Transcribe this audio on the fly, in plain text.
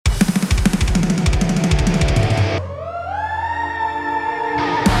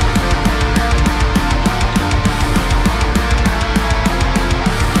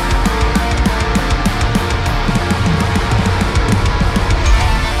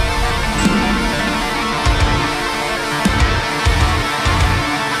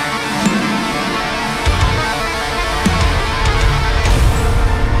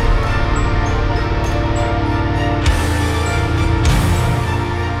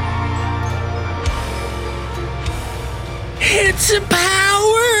It's a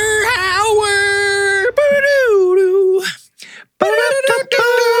power hour. Ba-da-doo-doo. Ba-da-doo-doo.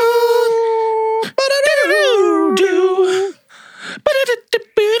 Ba-da-doo-doo.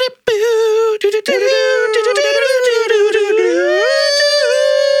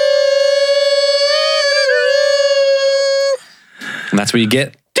 And that's what you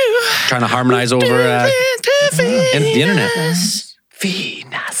get trying to harmonize over the internet.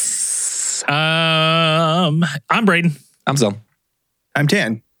 Venus. I'm Braden. I'm Zell. I'm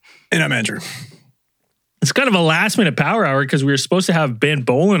Dan. And I'm Andrew. It's kind of a last minute power hour because we were supposed to have Ben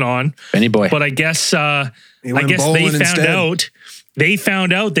Bolin on. Benny boy. But I guess they bowling found instead. out. They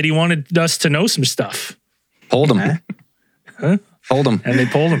found out that he wanted us to know some stuff. Hold him. Huh? Hold him. And they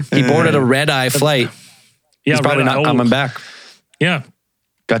pulled him. He boarded a red-eye flight. Yeah, He's probably not coming back. Yeah.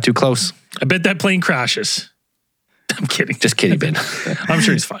 Got too close. I bet that plane crashes. I'm kidding. Just kidding, Ben. I'm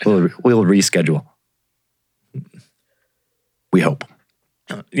sure he's fine. We'll reschedule. We hope.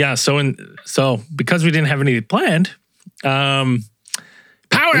 Yeah. So because we didn't have anything planned, power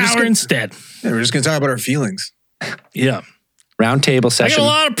hour instead. Yeah, we're just going to talk about our feelings. Yeah. Round table I session. got a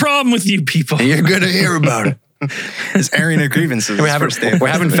lot of problem with you people. You're going to hear about it. It's airing of grievances. We're having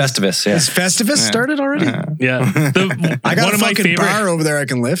Festivus. Yeah. Is Festivus started already? Yeah. I got one a of my fucking favorite bar over there I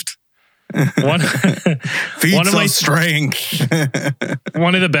can lift. one Feats of my of strength.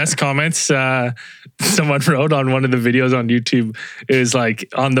 one of the best comments someone wrote on one of the videos on YouTube is like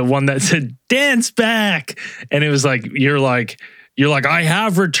on the one that said "Dan's back," and it was like you're like I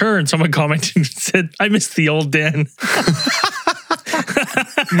have returned. Someone commented and said I miss the old Dan.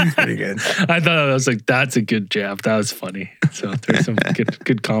 Pretty good. I thought I was like that's a good jab. That was funny. So there's some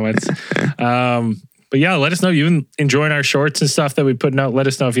good comments. But yeah, let us know you've been enjoying our shorts and stuff that we're putting out. Let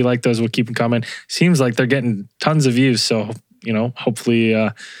us know if you like those. We'll keep them coming. Seems like they're getting tons of views. So, hopefully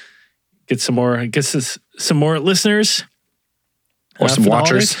get some more listeners. Or some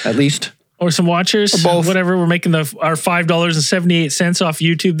watchers, at least. Or some watchers. Or both. Whatever. We're making our $5.78 off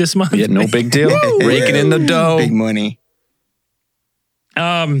YouTube this month. Yeah, no big deal. Raking in the dough. Big money.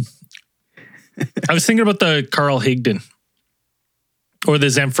 I was thinking about the Carl Higdon or the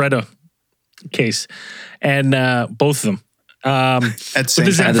Zanfretta case, and both of them. At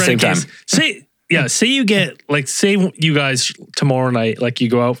the same time. Say you get say you guys tomorrow night, you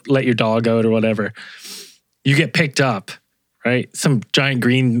go out, let your dog out or whatever. You get picked up, right? Some giant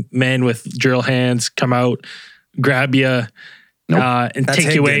green men with drill hands come out, grab you, and That's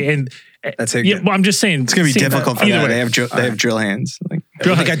take you away. And That's it. yeah, well, I'm just saying It's going to be difficult for either them. way. They have drill hands. They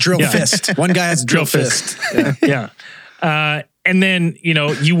got drill fist. One guy has drill fist. Yeah. And then,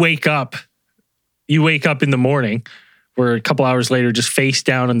 you wake up in the morning or a couple hours later, just face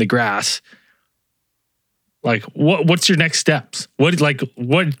down in the grass. Like, what's your next steps? What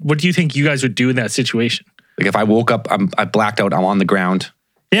do you think you guys would do in that situation? Like if I woke up, I blacked out, I'm on the ground.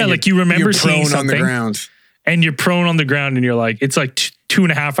 Yeah. You remember You're seeing prone something on the ground. and you're prone on the ground and you're like, it's like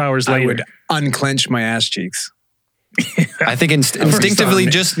 2.5 hours later. I would unclench my ass cheeks. I think instinctively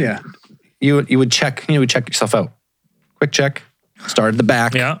just Yeah. you would check yourself out. Quick check. Start at the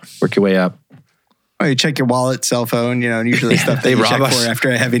back. Yeah. Work your way up. Oh, you check your wallet, cell phone, and usually stuff they that you rob check us. for after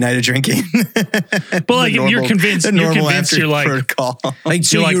a heavy night of drinking. But you're convinced, you're like, protocol. So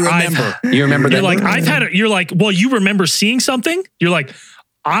You're like, you remember. You remember that? you're like, you're like, well, you remember seeing something? You're like,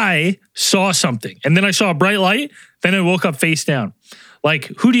 I saw something. And then I saw a bright light. Then I woke up face down. Like,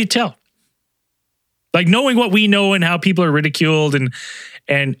 who do you tell? Like, knowing what we know and how people are ridiculed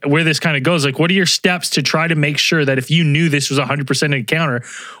and where this kind of goes, like, what are your steps to try to make sure that if you knew this was 100% encounter,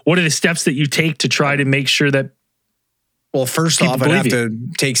 what are the steps that you take to try to make sure that Well, first People off, I'd have believe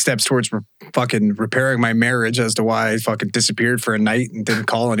to take steps towards fucking repairing my marriage as to why I fucking disappeared for a night and didn't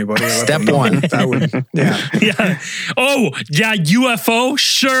call anybody. Step one. That would, yeah. yeah. Oh, yeah, UFO?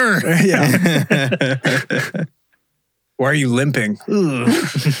 Sure. Yeah. Why are you limping?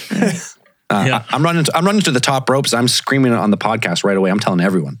 Yeah. I'm running to the top ropes. I'm screaming it on the podcast right away. I'm telling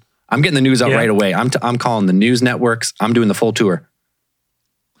everyone. I'm getting the news out Yeah. right away. I'm calling the news networks. I'm doing the full tour.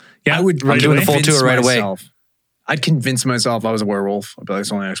 Yeah, I would I'm doing the full convince tour right away. myself- I'd convince myself I was a werewolf. I'd be like, that's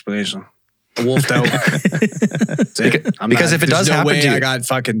the only explanation. I wolfed out. That's it. Because if it does there's no happen way to you- I got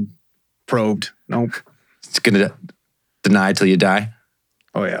fucking probed. Nope. It's gonna deny till you die.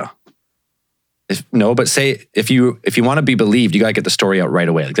 Oh yeah. But say if you want to be believed, you gotta get the story out right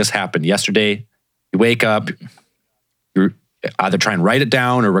away. Like this happened yesterday. You wake up, you're either try and write it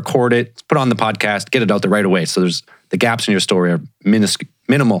down or record it, put it on the podcast, get it out there right away. So there's the gaps in your story are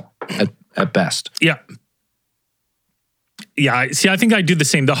minimal at best. Yeah. Yeah. See, I think I do the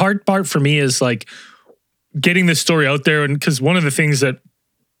same. The hard part for me is like getting this story out there. And because one of the things that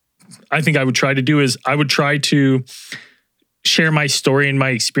I think I would try to do is I would try to share my story and my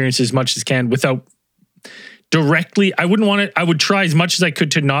experience as much as can without directly. I wouldn't want to. I would try as much as I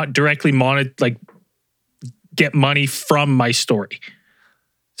could to not directly get money from my story.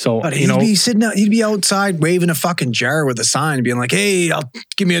 So, But he'd be sitting out, he'd be outside waving a fucking jar with a sign, being like, "Hey,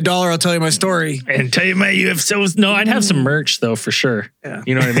 give me $1, I'll tell you my story." and tell you my UFOs. No, I'd have some merch though for sure. Yeah.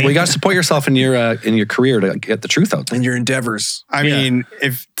 You know what I mean? Well, you got to support yourself in your career to get the truth out there. And your endeavors. I mean,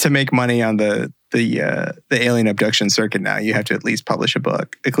 if to make money on the alien abduction circuit now, you have to at least publish a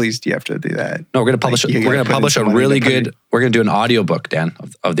book. At least you have to do that. No, we're going to publish. Like, you we're gotta going to put in publish a some money really to put good. We're going to do an audiobook, Dan,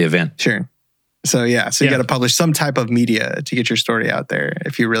 of the event. Sure. So yeah, so you Yeah. got to publish some type of media to get your story out there.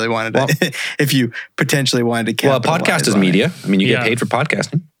 If you really wanted to, if you potentially wanted to. Well, a podcast is capitalize on it. media. I mean, you Yeah. get paid for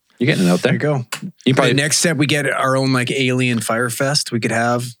podcasting. You're getting it out There there. you go. You probably The next step, we get our own like alien fire fest. We could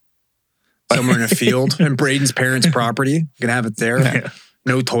have somewhere in a field and Braden's parents' property. We can have it there. Yeah.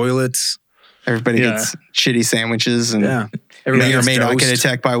 No toilets. Everybody Yeah. gets shitty sandwiches and Yeah. may or gets may not get dosed.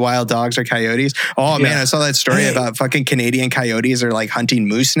 attacked by wild dogs or coyotes. Oh man, Yeah. I saw that story Hey. about fucking Canadian coyotes are like hunting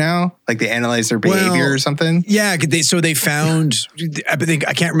moose now. Like they analyze their behavior Well, or something. Yeah, so they found. I think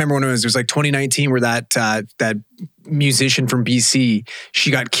I can't remember when it was. It was like 2019, where that musician from BC,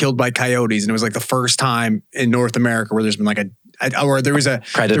 she got killed by coyotes, and it was like the first time in North America where there's been like there was a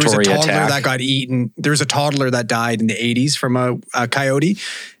Predatory toddler attack. that got eaten. There was a toddler that died in the 80s from a coyote.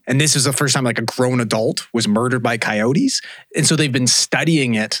 And this is the first time like a grown adult was murdered by coyotes. And so they've been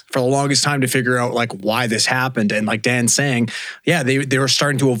studying it for the longest time to figure out like why this happened. And like Dan's saying, yeah, they were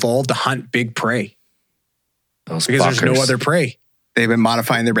starting to evolve to hunt big prey those because there's no fuckers. other prey. They've been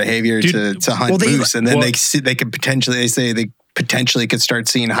modifying their behavior Dude, to hunt well, they- moose, and then well- they could potentially. They say they potentially could start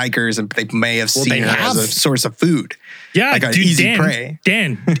seeing hikers, and they may have Well, seen they it as a have. source of food. Yeah, Like an dude, easy Dan, prey.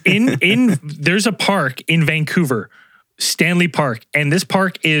 Dan, in there's a park in Vancouver, Stanley Park, and this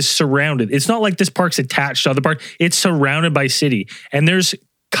park is surrounded. It's not like this park's attached to other park. It's surrounded by city, and there's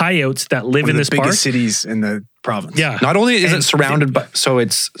coyotes that live One in of this the park. biggest cities in the province. Yeah, Not only is it And- surrounded by, so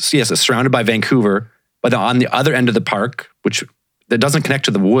it's surrounded by Vancouver, but on the other end of the park, which that doesn't connect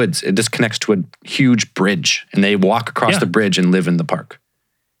to the woods, it just connects to a huge bridge, and they walk across Yeah. the bridge and live in the park.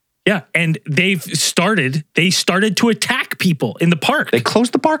 yeah, and they started to attack people in the park. They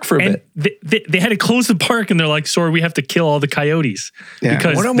closed the park for a and bit. they had to close the park, and they're like, "Sorry, we have to kill all the coyotes Yeah.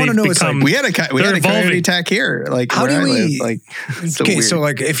 because What I wanna they've know is, like, become." We had a They're coyote evolving. attack here. Like How where do I live. we- Like it's Okay, weird. so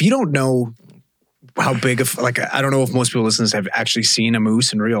like if you don't know how big of like I don't know if most people listeners have actually seen a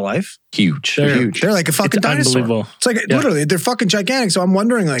moose in real life. Huge. They're huge. They're like a fucking It's dinosaur. unbelievable. It's like Yeah. literally they're fucking gigantic. So I'm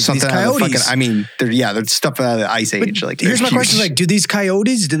wondering like something these out of the coyotes. fucking. I mean, they're stuff out of the ice But age. Like here's they're my question: huge. like, do these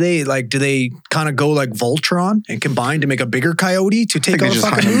coyotes do they kind of go like Voltron and combine to make a bigger coyote to take they out a just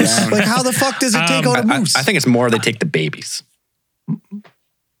fucking hunt 'em moose? down. Like, how the fuck does it take out a moose? I think it's more they take the babies.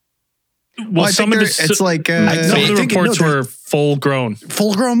 Well, I some think of the it's like some of I the think- reports no, were full grown.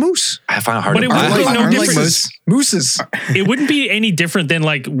 full grown moose. I find it hard But to it wouldn't believe. be no aren't like difference. Mooses. It wouldn't be any different than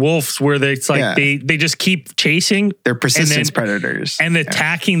like wolves, where it's like Yeah. they just keep chasing they're persistence then- predators. and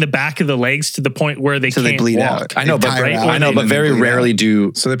attacking the back of the legs to the point where they So can't they bleed walk. out. I know, They but tire out I know, and but then very bleed out. rarely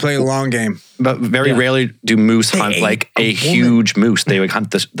do. So they play a long game. But very Yeah. rarely do moose They hunt ate like a a woman. huge moose. They would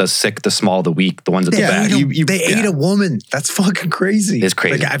hunt the sick, the small, the weak, the ones at the Yeah, back. They ate a woman. That's fucking crazy. It's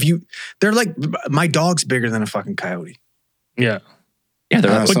crazy. Like, they're like, my dog's bigger than a fucking coyote. Yeah, Yeah,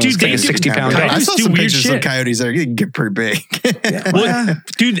 they're But dude, they like a do- 60-pound coyotes I dog. saw do some weird pictures shit. of coyotes that get pretty big. well,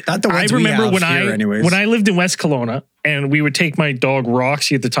 dude, Not the I ones we remember have when here anyways. when I lived in West Kelowna and we would take my dog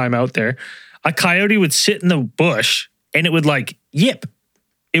Roxy at the time out there. A coyote would sit in the bush and it would like yip.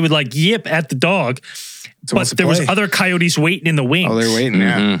 It would like yip at the dog, So what's but the there was play? other coyotes waiting in the wings. Oh, they're waiting.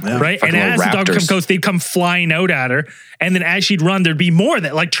 Yeah. Mhm. Right. Fucking And as little the dog would come raptors. close, they'd come flying out at her. And then as she'd run, there'd be more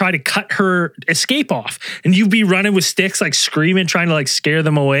that like try to cut her escape off. And you'd be running with sticks, like screaming, trying to like scare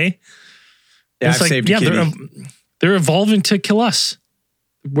them away. Yeah, It's I've like, saved a yeah, kitty. they're evolving to kill us.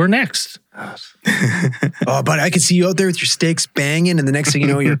 We're next. Oh, but I could see you out there with your sticks banging, and the next thing you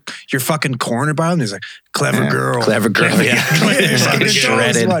know, you're fucking cornered by them. There's like clever girl, Clever girl. Yeah. Fucking Fucking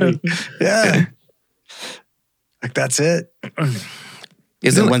shredded. buddy. Yeah, like that's it.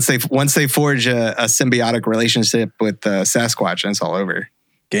 Isn't Once they forge a symbiotic relationship with Sasquatch, and it's all over.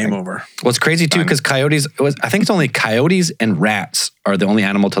 Game over. What's crazy too, because coyotes, I think it's only coyotes and rats are the only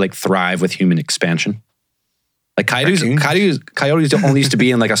animal to like thrive with human expansion. Like coyotes only used to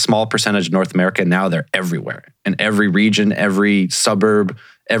be in like a small percentage of North America. And now they're everywhere, in every region, every suburb,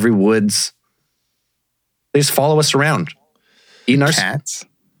 every woods. They just follow us around, eating our Cats,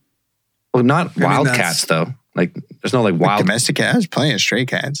 well, not mean, wild that's- cats though. Like there's no like wild. domestic cats, plenty of stray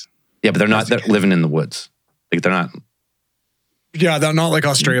cats. Yeah, but they're not. They're living in the woods. Like they're not. Yeah, they're not like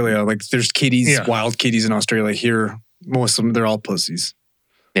Australia. Like there's kitties, Yeah. wild kitties in Australia. Here, Most of them, they're all pussies.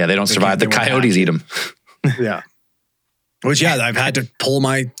 Yeah, they don't survive. The they won't coyotes hatch eat them. Yeah. Which, yeah, I've had to pull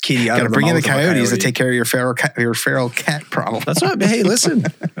my kitty out Got to of the bring in the mouth of a coyotes to coyote. take care of your feral cat problem. That's not. Hey, listen.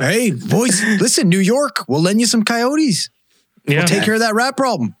 Hey, boys, listen. New York, we'll lend you some coyotes. Yeah. We'll take care of that rat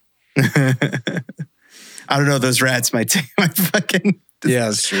problem. I don't know. Those rats might Yeah,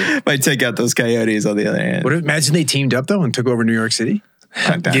 that's true. might take out those coyotes. On the other hand, What if, imagine they teamed up though and took over New York City.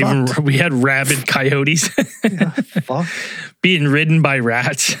 Gave 'em- we had rabid coyotes Fuck. being ridden by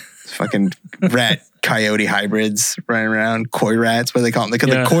rats. fucking rat coyote hybrids running around, koi rats. What do they call them? They call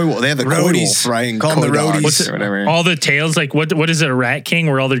Yeah. the koi wolf. They have the koi Roadies. wolf, right? And Call them koi the roadies. dogs What's or whatever. All the tails, like what is it, a rat king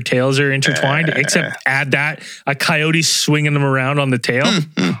where all their tails are intertwined? Except add that, a coyote swinging them around on the tail.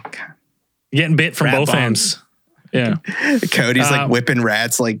 Getting bit from Rat both bombs. ends. Yeah. The coyotes like whipping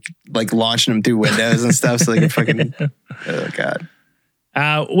rats, like launching them through windows and stuff, so they can fucking. Oh god.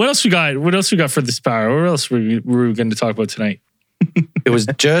 What else we got? What else we got for this power? What else were we going to talk about tonight? It was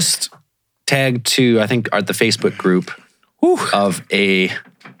just tagged to, I think, the Facebook group of a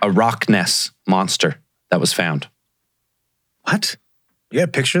Rock Ness monster that was found. What? You got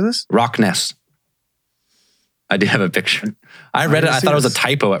a picture of this? Rock Ness. I did have a picture. I read it. I thought it was a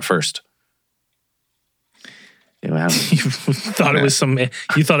typo at first. You know, You thought it was some.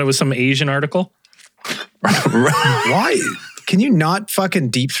 You thought it was some Asian article. Why? Can you not fucking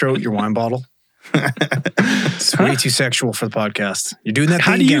deep throat your wine bottle? It's way too sexual for the podcast. You're doing that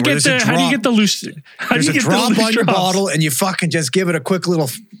How thing do you again where get there's a the? How do you drop. get the loose? How There's do a you get the drop loose on your drops? bottle and you fucking just give it a quick little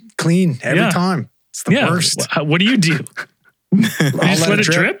clean every Yeah. time. It's the Yeah. worst. What do? You I'll just let it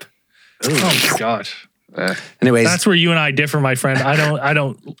drip? Oh my god. Anyways, That's where you and I differ, my friend. I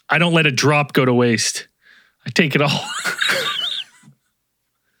don't let a drop go to waste. I take it all.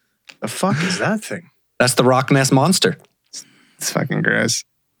 The fuck is that thing? that's the Rock Ness monster. It's fucking gross.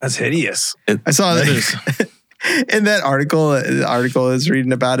 That's hideous. I saw that in that article. The article I was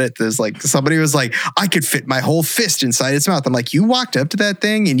reading about it. There's like somebody was like, I could fit my whole fist inside its mouth. I'm like, you walked up to that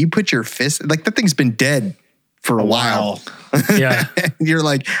thing and you put your fist, like that thing's been dead for a while. Yeah. You're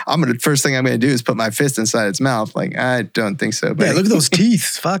like, first thing I'm gonna do is put my fist inside its mouth. Like, I don't think so. But Yeah, look at those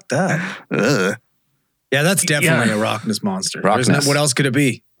teeth. Fuck that. Ugh. Yeah, that's definitely a Rock Ness monster. Rock There's no- Ness. what else could it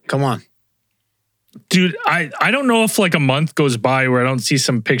be? Come on. Dude, I don't know if like a month goes by where I don't see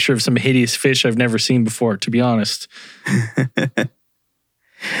some picture of some hideous fish I've never seen before, to be honest.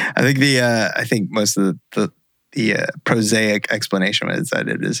 I think most of the prosaic explanation is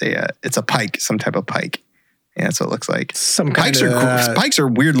that it's a pike, some type of pike. Yeah, that's what it looks like. Some kind Pikes are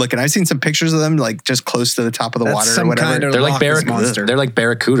weird looking. I've seen some pictures of them like just close to the top of the That's water or some whatever. kind of They're like Rock Ness monster. They're like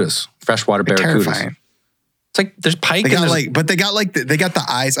barracudas, freshwater They're barracudas. terrifying. It's like there's pike. They and got there's- like, but they got like they got the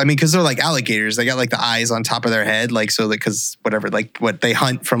eyes. I mean, because they're like alligators. They got like the eyes on top of their head, like so, because whatever, like what they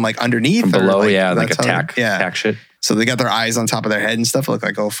hunt from like underneath, from or, below, like that's how attack, they- attack shit. So they got their eyes on top of their head and stuff. Look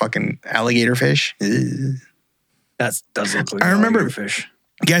like fucking alligator fish. Ugh. That does look like I remember- fish.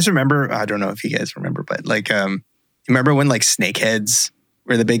 You guys remember? I don't know if you guys remember, but like, you remember when like snakeheads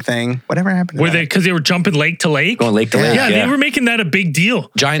were the big thing? Whatever happened to Were that? they because they were jumping lake to lake? Going lake to lake. Yeah, they were making that a big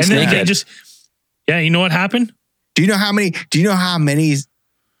deal. Giant and then they snakehead. just you know what happened? Do you know how many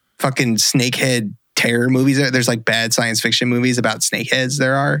fucking snakehead terror movies there's like bad science fiction movies about snakeheads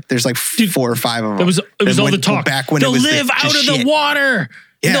there are? There's like 4 or 5 of them. It was And all when- the talk. back when They'll it was live out of the shit. water.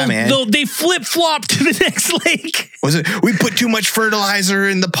 Yeah, man. They flip flop to the next lake. Was it we put too much fertilizer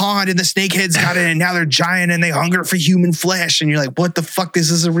in the pond and the snakeheads got it and now they're giant and they hunger for human flesh and you're like, what the fuck?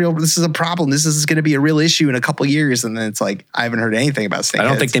 This is a problem. This is going to be a real issue in a couple years. And then it's like, I haven't heard anything about snakeheads. I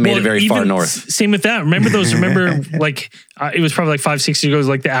don't think they made it very far even north. Same with that. Remember like it was probably like 5-6 years ago. It was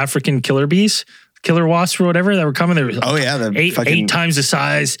like the African killer bees, killer wasps or whatever that were coming. There was Oh yeah, the eight times the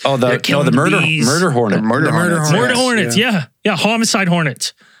size. Oh, They're the killing murder hornet. murder hornets. Murder yes. hornets. Yeah, homicide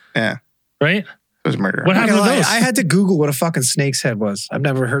hornets. Yeah, Right. it was murder. What happened to those? I had to Google what a fucking snake's head was. I've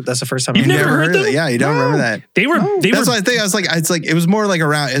never heard. That's the first time. You've I've never heard of them? that? Yeah, you don't remember that. They were. That's what I think. I was like, it's like it was more like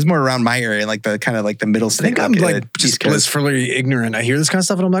around my area, like the kind of like the middle I state. think I'm like just blissfully ignorant. I hear this kind of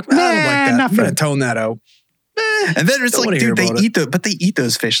stuff and I'm like, I don't like that. I'm gonna tone that out. And then it's Don't like, wanna hear dude, about they eat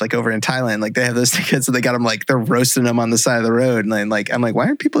those fish like over in Thailand. Like they have those tickets, so they got them like they're roasting them on the side of the road. And then like I'm like, why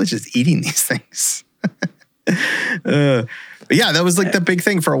aren't people just eating these things? But yeah, that was like the big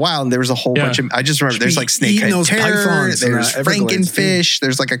thing for a while. And there was a whole bunch of. I just remember there's like eating Snakehead those Terror. pythons in There's the Everglades, too. Frankenfish.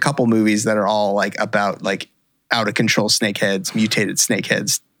 There's like a couple movies that are all like about like out of control snakeheads, mutated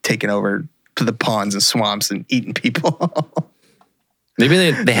snakeheads taking over to the ponds and swamps and eating people.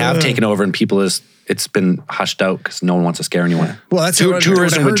 Maybe they have taken over and people it's been hushed out because no one wants to scare anyone. Well, that's Tourism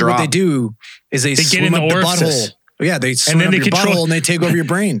what I heard would drop. What they do is they get swim in the up the orifice. butthole. Yeah, they swim then up they your control- butthole and they take over your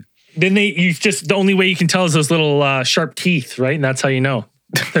brain. then the only way you can tell is those little sharp teeth, right? And that's how you know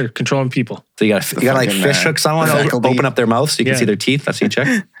they're controlling people. So you got like fucking, fish hooks on one, faculty. open up their mouth so you can Yeah. see their teeth. That's how you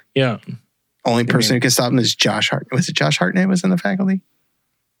check. Yeah. Only person who can stop him is Josh Hart. Was it Josh Hartnett was in the faculty?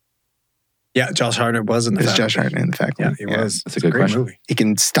 Yeah, Josh Hartnett was in the It was faculty. Josh Hartnett in the faculty. Yeah, he was. That's a good great question. movie. He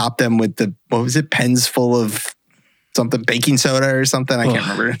can stop them with what was it? Pens full of something, baking soda or something. I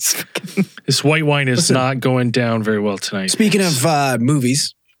can't remember. This white wine is Listen. not going down very well tonight. Speaking of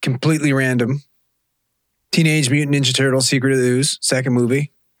movies, completely random. Teenage Mutant Ninja Turtles: Secret of the Ooze, second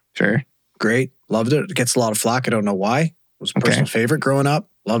movie. Sure. Great. Loved it. It gets a lot of flack. I don't know why. It was a Okay. personal favorite growing up.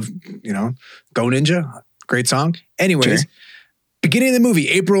 Love, Go Ninja. Great song. Anyways, Sure. beginning of the movie,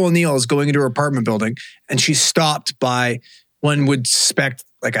 April O'Neil is going into her apartment building and she's stopped by, one would suspect,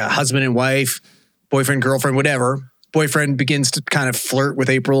 like a husband and wife, boyfriend, girlfriend, whatever. Boyfriend begins to kind of flirt with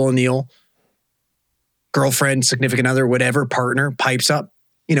April O'Neil. Girlfriend, significant other, whatever, partner pipes up,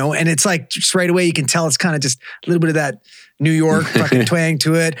 and it's like just right away you can tell it's kind of just a little bit of that New York fucking twang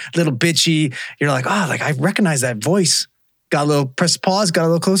to it, a little bitchy. You're like, I recognize that voice. Got a little press pause, got a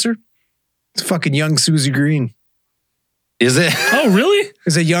little closer. It's fucking young Susie Green. Is it? Oh, really?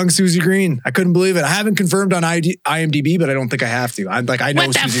 It's a young Susie Green. I couldn't believe it. I haven't confirmed on IMDb, but I don't think I have to. I know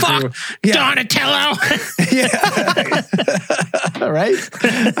What the Susie fuck? Green. Yeah, Donatello. yeah. Right?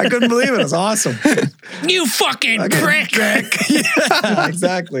 I couldn't believe it. It was awesome. You fucking prick. Yeah,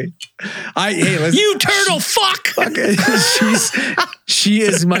 exactly. Hey, listen. You turtle fuck. Okay. She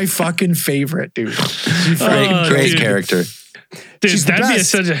is my fucking favorite, dude. Great dude. character. Dude, She's the that'd be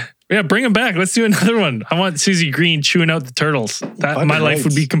best. such a... Yeah, bring him back. Let's do another one. I want Susie Green chewing out the turtles. That Fucking my life right.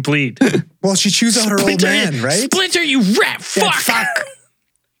 would be complete. Well, she chews out her old Splinter, man, right? Splinter, you rat fuck.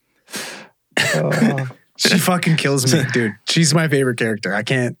 She fucking kills me, dude. She's my favorite character. I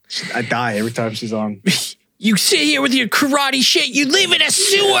die every time she's on. You sit here with your karate shit. You live in a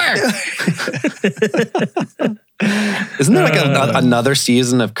sewer. Isn't there like another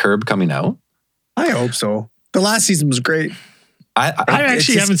season of Curb coming out? I hope so. The last season was great. I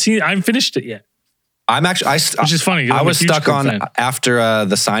actually haven't seen it. I haven't finished it yet. I'm actually, Which is funny. 'cause I I'm a was huge stuck Curb on fan. after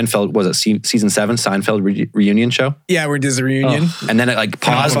the Seinfeld, was it season 7 Seinfeld reunion show? Yeah, we did the reunion. And then it like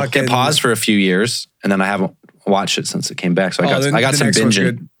paused, fucking- it paused for a few years, and then I haven't watched it since it came back. So I got the some next one's binging.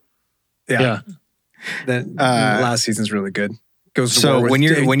 good. Yeah. The last season's really good. Goes to So war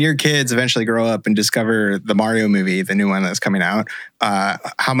with when your kids eventually grow up and discover the Mario movie, the new one that's coming out,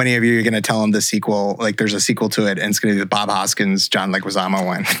 how many of you are going to tell them the sequel? Like, there's a sequel to it, and it's going to be the Bob Hoskins, John Leguizamo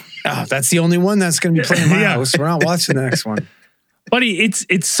one. Oh, that's the only one that's going to be playing in my Yeah. house. We're not watching the next one. Buddy, it's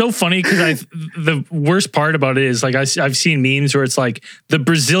so funny because the worst part about it is like I've seen memes where it's like the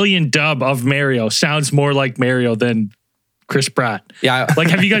Brazilian dub of Mario sounds more like Mario than Chris Pratt. Yeah, Like,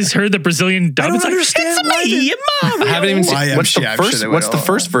 have you guys heard the Brazilian dub? I don't It's like, understand it's why me, Mario. I haven't even seen. Well, I'm What's sure- the I'm sure first? they What's would the all.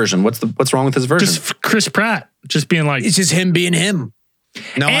 first version? What's wrong with his version? Just Chris Pratt just being like, It's just him being him.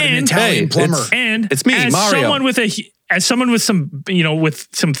 Not an And- Italian Hey, plumber. and It's me, as Mario. someone with some with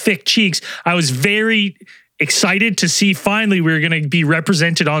some thick cheeks, I was very excited to see finally we were going to be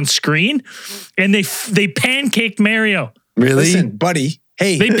represented on screen, and they pancaked Mario. Really? Listen, buddy.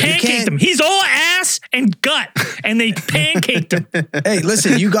 Hey, They you pancaked can't- him. He's all ass and gut, and they pancaked him. Hey,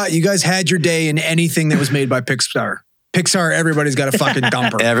 listen, you guys had your day in anything that was made by Pixar. Pixar, everybody's got a fucking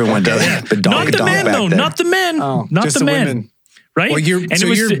dumper. Everyone does. But Not the men, though. Not the men. Oh, not just the men. women. Right? Well, And it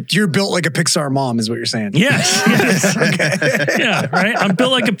was you're built like a Pixar mom, is what you're saying. Yes. Yeah, right. I'm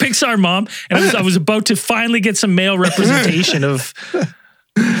built like a Pixar mom, and I was about to finally get some male representation of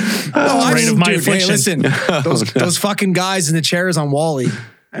right of my Dude, hey, affliction. listen, those fucking guys in the chairs on Wall-E.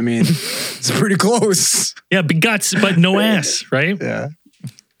 I mean, it's pretty close. Yeah, big guts, but no ass, right? Yeah.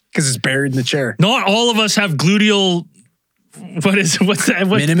 Because it's buried in the chair. Not all of us have gluteal. What's that?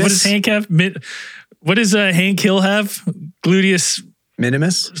 What Minimus? does Hank have? What does Hank Hill have? Gluteus.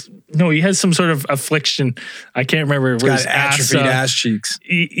 Minimus? No, he has some sort of affliction. I can't remember. Where Got his ass, atrophied ass cheeks.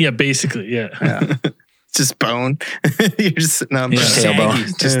 Yeah, basically, yeah. It's just bone. You're just sitting on Yeah.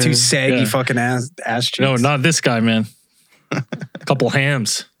 Tailbone. Just two saggy Yeah. fucking ass cheeks. No, not this guy, man. A couple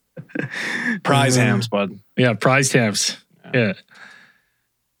hams. prize hams, bud. Yeah, prized hams. Yeah.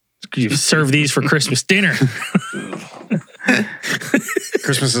 You serve these for Christmas dinner.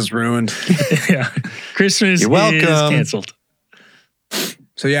 Christmas is ruined. Yeah. Christmas You're welcome. is canceled.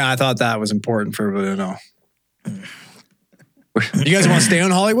 So yeah, I thought that was important for everybody to know. You guys want to stay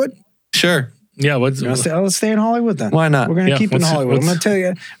on Hollywood? Sure. Yeah, what's Let's stay in Hollywood then. Why not? We're going to Yeah, keep in what's- Hollywood. I'm what's- going to tell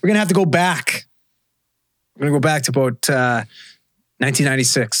you, we're going to have to go back. We're going to go back to about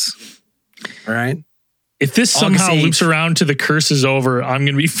 1996. All right. If this August somehow 8th. loops around to the curse is over, I'm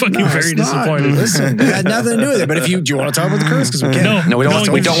going to be fucking very it's not. disappointed. Listen, it had nothing to do with it. But if do you want to talk about the curse? Because we can. No, we don't want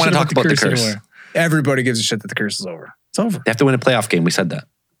to- one we gives don't a want to shit talk about the curse. anymore. Everybody gives a shit that the curse is over. It's over. They have to win a playoff game. We said that.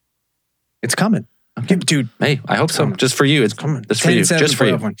 It's coming. Dude, Hey, I hope so. Coming. Just for you. It's coming. just for you. 10-7 Just for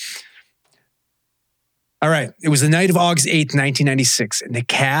you. playoff win. All right. It was the night of August 8th, 1996, and the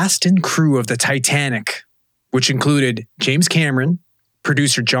cast and crew of the Titanic, which included James Cameron,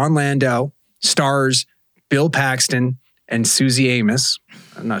 producer John Landau, stars Bill Paxton, and Susie Amos.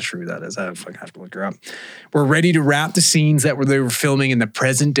 I'm not sure who that is. I have to look her up. We're ready to wrap the scenes that they were filming in the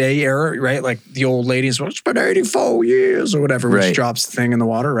present day era, right? Like the old ladies, well, it's been 84 years or whatever, which Right. drops the thing in the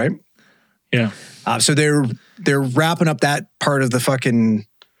water, right? Yeah. So they're wrapping up that part of the film.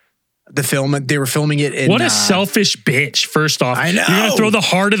 They were filming it in. What a selfish bitch, first off. I know. You're going to throw the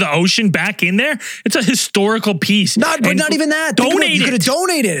heart of the ocean back in there? It's a historical piece. But And not even that. Think about it. Donate You could have it.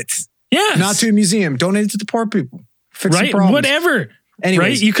 donated it. Yes. Not to a museum. Donate it to the poor people. Fix the Right? problems. Whatever.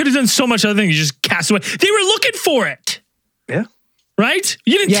 Anyways. Right? You could have done so much other things. You just cast away. They were looking for it. Yeah. Right?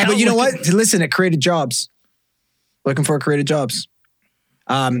 You didn't Yeah, tell but you know them. what? Listen, it created jobs. Looking for created jobs.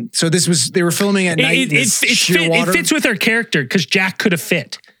 So they were filming at night. in It this Shearwater. fits with her character because Jack could have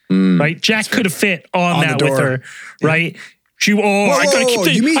fit. Right? Jack could have fit on On the that with door. her. Right? I gotta whoa,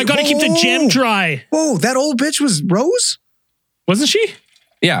 you mean- keep the gem dry. Whoa, that old bitch was Rose? Wasn't she?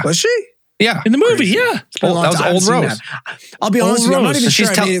 Yeah. Was she? Yeah. In the movie, Crazy. yeah. It's been a long That was time. I haven't old seen Rose. that. I'll be honest with you, I'm not Rose. even And sure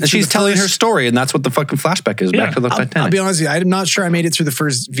she's, I made it through she's the telling her first- story, and that's what the fucking flashback is. Yeah. Back to the I'll Titanic. be honest with you, I'm not sure I made it through the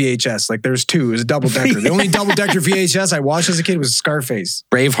first VHS. Like there's two. It was a double decker. The only double decker VHS I watched as a kid was Scarface.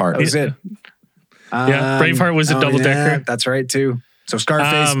 Braveheart. That was it. Braveheart was a double-decker. That's right too. So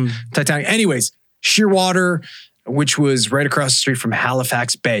Scarface, Titanic. Anyways, Shearwater, which was right across the street from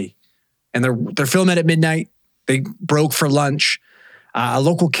Halifax Bay, and they're filming at midnight. They broke for lunch. A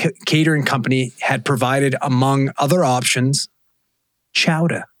local catering company had provided, among other options,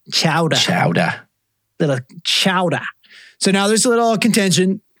 chowder. Little chowder. So now there's a little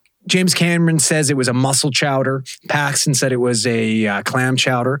contention. James Cameron says it was a mussel chowder. Paxton said it was a clam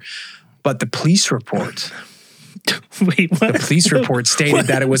chowder. But the police report Wait, what? The police report stated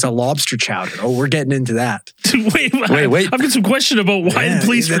that it was a lobster chowder. Oh, we're getting into that. Wait. Wait. I've got some question about why the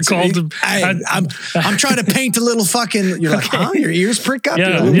police were called. I'm trying to paint a little fucking. You're like, huh? Your ears prick up.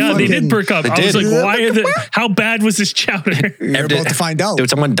 Yeah, they did perk up. They I was did. like, how bad was this chowder? You're about to find out. Did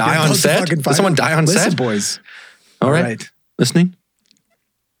someone die You're on about to set? fucking Did find someone out. die on Listen, set? boys. All right. Listening?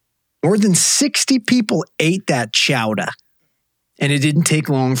 More than 60 people ate that chowder, and it didn't take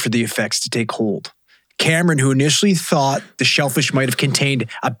long for the effects to take hold. Cameron, who initially thought the shellfish might have contained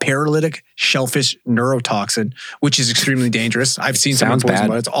a paralytic shellfish neurotoxin, which is extremely dangerous. I've seen someone Sounds post bad.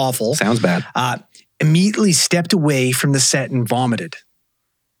 about it. It's awful. Sounds bad. Immediately stepped away from the set and vomited.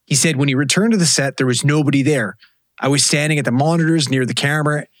 He said when he returned to the set, there was nobody there. I was standing at the monitors near the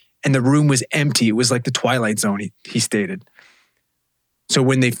camera and the room was empty. It was like the Twilight Zone, he stated. So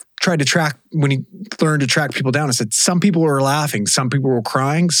when they tried to track, when he learned to track people down, I said, some people were laughing, some people were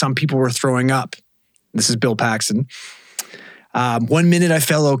crying, some people were throwing up. This is Bill Paxton. 1 minute I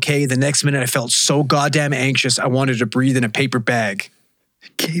felt okay. The next minute I felt so goddamn anxious. I wanted to breathe in a paper bag.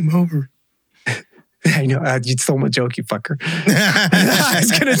 Game over. I know. You stole my joke, you fucker. I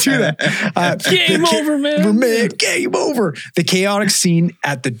was going to do that. Game over, man. Game over. The chaotic scene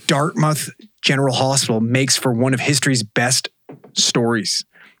at the Dartmouth General Hospital makes for one of history's best stories.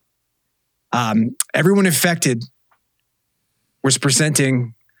 Everyone infected was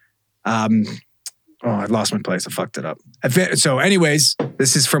presenting... I lost my place. I fucked it up. So anyways,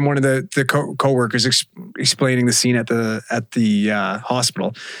 this is from one of the co-workers explaining the scene at the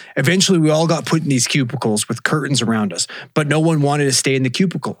hospital. Eventually, we all got put in these cubicles with curtains around us, but no one wanted to stay in the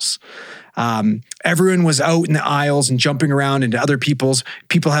cubicles. Everyone was out in the aisles and jumping around into other people's.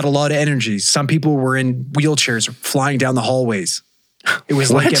 People had a lot of energy. Some people were in wheelchairs flying down the hallways. It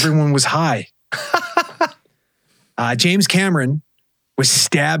was like everyone was high. James Cameron was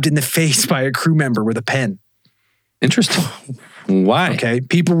stabbed in the face by a crew member with a pen. Interesting. Why? Okay.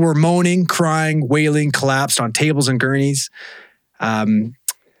 People were moaning, crying, wailing, collapsed on tables and gurneys.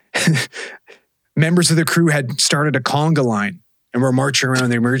 Members of the crew had started a conga line and were marching around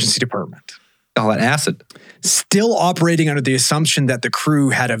the emergency department. All that acid. Still operating under the assumption that the crew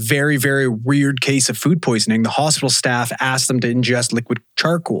had a very, very weird case of food poisoning, the hospital staff asked them to ingest liquid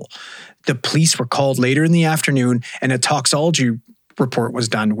charcoal. The police were called later in the afternoon and a toxology report was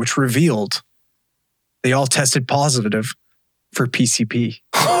done, which revealed they all tested positive for PCP.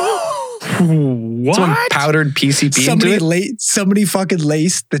 What? Someone powdered PCP into it? Somebody fucking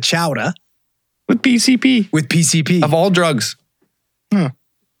laced the chowder With PCP. with PCP. Of all drugs.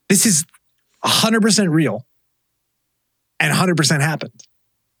 This is 100% real and 100% happened.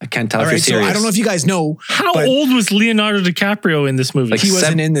 I can't tell All if you're right, so serious. I don't know if you guys know. How but old was Leonardo DiCaprio in this movie? Like, he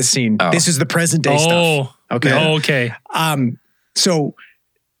wasn't in this scene. Oh. This is the present day stuff. Okay. Oh, okay. So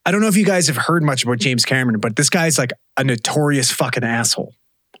I don't know if you guys have heard much about James Cameron, but this guy's like a notorious fucking asshole.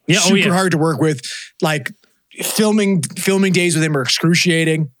 Yeah, Super hard to work with. Like filming days with him are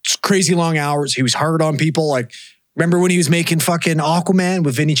excruciating. It's crazy long hours. He was hard on people. Like, remember when he was making fucking Aquaman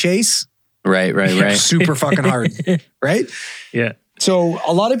with Vinny Chase? Right. Super fucking hard. Right? Yeah. So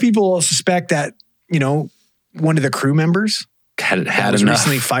a lot of people suspect that, one of the crew members Had was enough.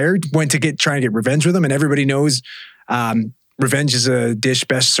 recently fired, went to try and get revenge with him. And everybody knows revenge is a dish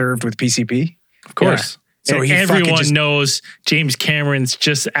best served with PCP. Of course. So And he fucking everyone just, knows James Cameron's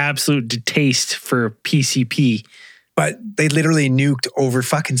just absolute distaste for PCP. but they literally nuked over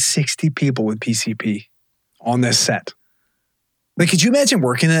fucking 60 people with PCP on this set. Like, could you imagine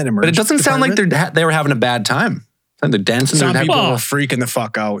working at an emergency? But it doesn't sound like department? they were having a bad time. They're dancing. Some they're people Well, were freaking the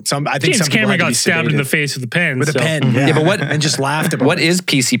fuck out. I think James some people Cameron had to got be stabbed in the sedated face with a pen. with a so- pen. Yeah, but what- and just laughed about What it. is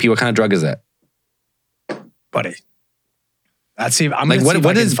PCP? What kind of drug is that? buddy? Let's see. I'm Like gonna see if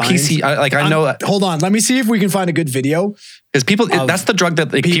what I is can find- PC? I know Hold on. Let me see if we can find a good video. because people. of That's the drug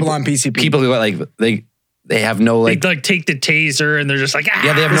that like, people on PCP. People who like they have no They like. like take the taser and they're just like,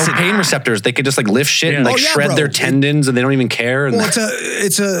 Yeah, they have Listen. no pain receptors. They could just like lift shit and Yeah. like Oh, yeah, shred bro. their tendons, and they don't even care. And Well,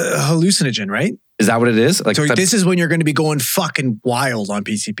 it's a hallucinogen, right? is that what it is? Like So that- this is when you're going to be going fucking wild on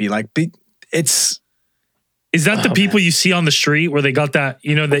PCP. Like it's Is that the Oh, people you see on the street where they got that,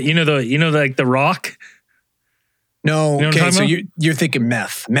 like the rock? no. You know what I'm Okay, talking so about? you're thinking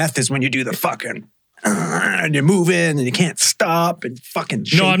meth. Meth is when you do the fucking and you move in and you can't stop and fucking.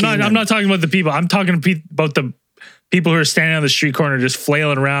 No, I'm shaking not. I'm and- not talking about the people. I'm talking about the people who are standing on the street corner just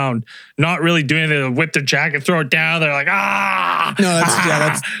flailing around, not really doing anything. They whip their jacket, throw it down. They're like, ah. No,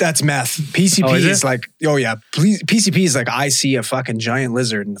 that's meth. PCP Oh, is is it? like, oh yeah, PCP is like, I see a fucking giant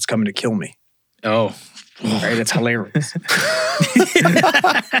lizard and it's coming to kill me. Oh, Right? It's hilarious.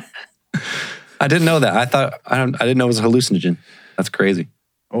 I didn't know that. I didn't know it was a hallucinogen. That's crazy.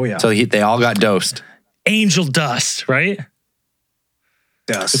 Oh yeah. So they all got dosed. angel dust, right?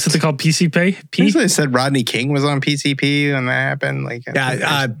 dust. What's it called? PCP? Usually they said Rodney King was on PCP when that happened. Like,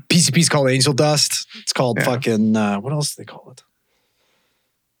 Yeah, PCP's called angel dust. It's called Yeah. fucking what else do they call it?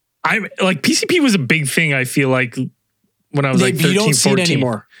 I like PCP was a big thing. I feel like when I was like 13, you don't see 14. it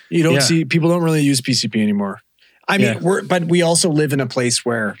anymore. You don't Yeah. see people don't really use PCP anymore. I mean, Yeah. but we also live in a place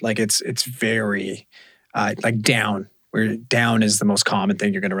where like it's very like down. Where down is the most common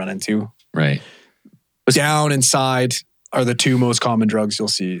thing you're going to run into. Right. Down and side are the two most common drugs you'll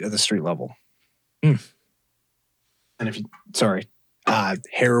see at the street level. Hmm. And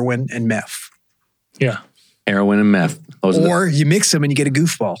heroin and meth. Yeah. Heroin and meth. Those are Or you mix them and you get a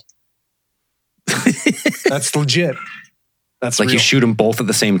goofball. That's legit. That's like real. you shoot them both at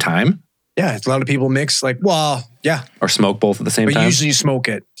the same time Yeah, a lot of people mix yeah, or smoke both at the same but time. usually you smoke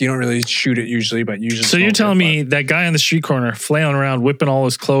it. You don't really shoot it usually, but usually. So you're smoke telling it, me that guy on the street corner flailing around, whipping all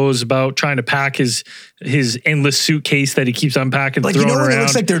his clothes about, trying to pack his endless suitcase that he keeps unpacking, like throwing when around. it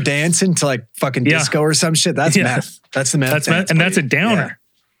looks like they're dancing to like fucking Yeah. disco or some shit. That's Yeah. meth. That's the meth. that's dance, and that's a buddy. downer.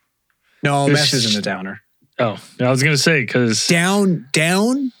 Yeah. No, There's- meth isn't a downer. Oh, I was gonna say because Down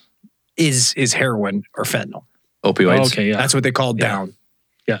is heroin or fentanyl. Opioids. okay, yeah, That's what they call Yeah. down.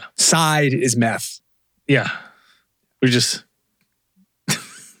 Yeah. Side is meth. yeah. We just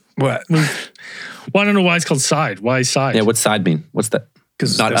What? well, I don't know why it's called side. Why side? Yeah. What's side mean? What's that?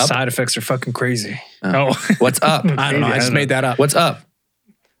 Because Not the up? side effects are fucking crazy. Oh, What's up? I don't know. Maybe, I just made that up. What's up?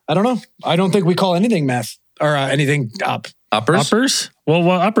 I don't know. I don't think we call anything meth or anything up. Uppers? uppers. Well,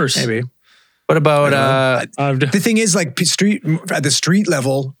 what uppers? Maybe. What about The thing is, like at the street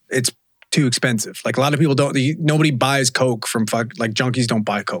level, it's too expensive. Like a lot of people nobody buys Coke from like junkies don't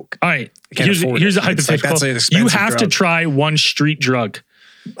buy Coke. all right. can't Here's afford a it. It's like, hypothetical. that's an expensive You have to drug. try one street drug.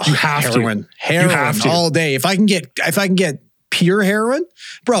 You have Heroin, to. heroin You have to. all day. If I can get pure heroin,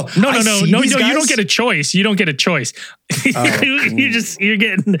 bro. No, I see you these guys- don't get a choice. You don't get a choice. You're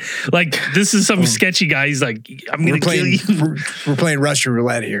getting like, this is some sketchy guy. He's like, I'm We're going to kill playing, you. we're playing Russian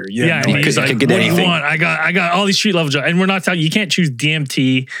roulette here. You Yeah, have no and he's idea. like, could what get do you anything. want? I got all these street level drugs. And we're not telling you can't choose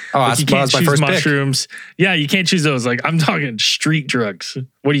DMT. Oh, Like, that's- you well, can't that's my choose first pick. mushrooms. Yeah, you can't choose those. Like, I'm talking street drugs.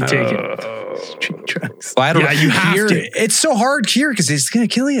 What are you taking? street drugs. Well, Yeah, you have Here, to. it's so hard here because it's gonna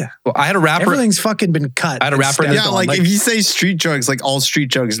kill you. I had a rapper. Everything's fucking been cut. I had a and rapper- stepped Yeah, on. like if you say street drugs, like all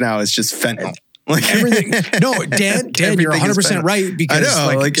street drugs now is just fentanyl. Like everything. No, Dan, you're Everything is 100% fentanyl. right because I know,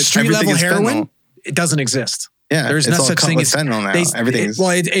 like, like, it's- street everything level is heroin, fentanyl. it doesn't exist. Yeah, There's it's no all such cut thing with as fentanyl now. Everything's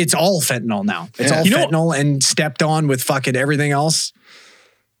it's all fentanyl now. It's Yeah. all You know- fentanyl and stepped on with fucking everything else.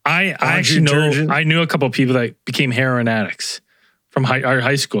 I actually detergent. I knew a couple of people that became heroin addicts from our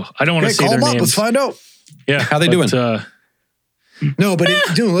high school. I don't want to Okay, say call their them up. names. Let's find out. Yeah, How they but, doing? No, but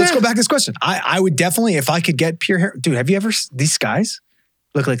dude, let's go back to this question. I would definitely, if I could get pure hair, dude, have you ever, these guys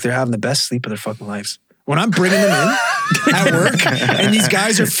look like they're having the best sleep of their fucking lives. When I'm bringing them in at work and these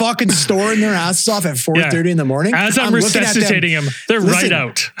guys are fucking storing their asses off at 4:30 in the morning. As I'm looking at resuscitating them, they're right Listen,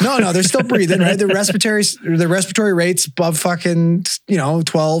 out. No, they're still breathing, right? Their respiratory rates above fucking,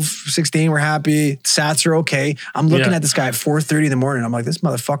 12, 16. We're happy. Sats are okay. I'm looking at this guy at 4:30 in the morning. I'm like, this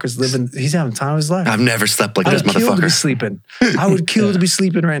motherfucker's living, he's having the time of his life. I've never slept like I this would kill to be motherfucker. sleeping. I would kill to be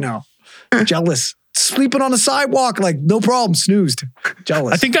sleeping right now. Jealous. Sleeping on the sidewalk, like no problem, snoozed.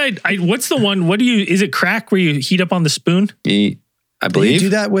 Jealous. I think I what's the one? Is it crack where you heat up on the spoon I you believe. do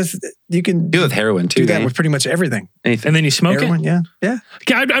that with, you can Do it with heroin too. do that don't with pretty much everything. you? Anything. and then you smoke Heroin, it? yeah. Yeah.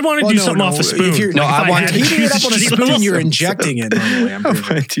 Okay, I'd want to Well, do no, something no, off a if spoon. you're- No, I want had to to Heating it up on a choose spoon, you're level. injecting it normally. I'm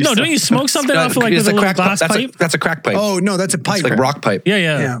pretty sure. No, don't you smoke something off of like It's with a a little crack glass pipe. pipe? That's a crack pipe. Oh, no, that's a pipe. It's like rock pipe. Yeah,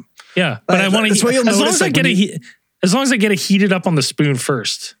 yeah, Yeah. yeah. But I want That's what you'll to as long notice, as I like, get when it as long as I get it heated up on the spoon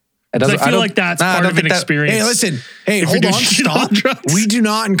first. It 'Cause I doesn't- feel don't- like that's nah, I part don't of an think that- experience. Hey, listen. Hey, If hold you're on. doing shit on Stop. drugs. We do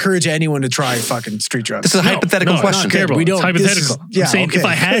not encourage anyone to try fucking street drugs. This is a hypothetical no, question. Not terrible. We It's don't- this hypothetical. is- yeah, I'm saying okay. if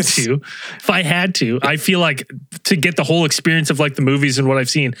I had to, I feel like to get the whole experience of like the movies and what I've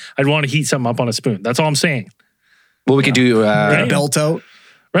seen, I'd want to heat something up on a spoon. That's all I'm saying. Well, we could do. Right? Belt out.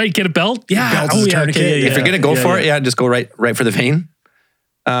 Right? Get a belt. Yeah. Belt is a tourniquet. If you're gonna go for it, just go right for the vein.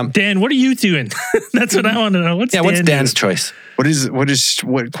 Dan, what are you doing? That's what I want to know. What's Yeah, what's Dan Dan's doing? choice?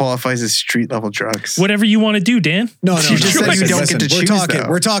 What qualifies as street level drugs? Whatever you want to do, Dan. No, You just said you don't get to choose, though.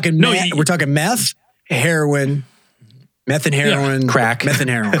 We're talking No, we're talking meth, heroin, meth and heroin, Crack. meth and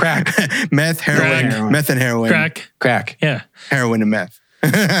heroin. Crack. Meth, heroin, Crack. meth and heroin, Crack. Crack. Yeah. heroin and meth.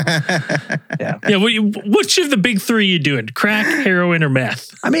 Yeah. Yeah. Which of the big three are you doing? Crack, heroin, or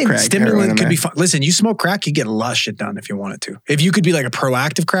meth? I mean, Crack, heroin, stimulant and could be meth. fun. Listen, you smoke crack, you get a lot of shit done if you wanted to. If you could be like a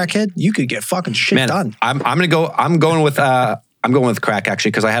proactive crackhead, you could get fucking shit Man, done. I'm going with crack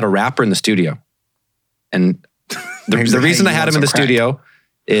actually because I had a rapper in the studio, and the reason I had him in the studio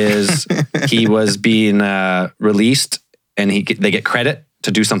is he was being released, and they get credit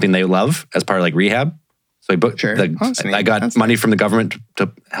to do something they love as part of like rehab. So he booked. Sure. That's neat. I got That's money from the government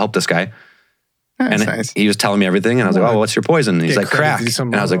to help this guy, That's and nice. he was telling me everything, and I was like, "Oh, what's your poison?" And he's Get like, credit to "Crack," do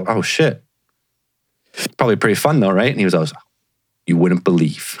something and I was like, I love. "Oh shit, probably pretty fun though, right?" And he was always, "You wouldn't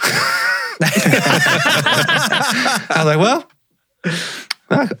believe." I was like, "Well."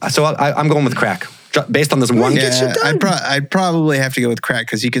 So I'm going with crack based on this one. Yeah, I'd probably have to go with crack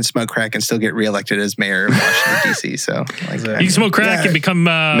because you can smoke crack and still get reelected as mayor of Washington D.C. So like, You can smoke crack and become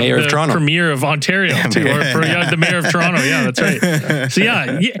Mayor of the Toronto. Premier of Ontario, too, or the Mayor of Toronto. Yeah, that's right. So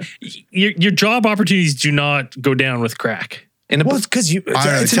yeah, your job opportunities do not go down with crack. Well, it's because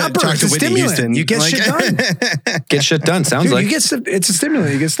it's an upper, talk it's to a Whitney stimulant. Houston. You get Like- shit done. Get shit done. Sounds Dude, like it's a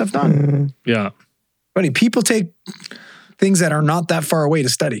stimulant. You get stuff done. Yeah. Buddy, people take things that are not that far away to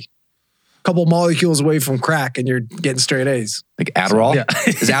study. A couple molecules away from crack and you're getting straight A's. like Adderall. Yeah.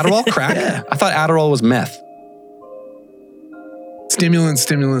 Is Adderall crack? Yeah. I thought Adderall was meth. Stimulants,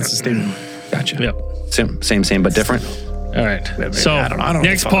 stimulant. Gotcha. Yep. Same, but different. All right. So I don't know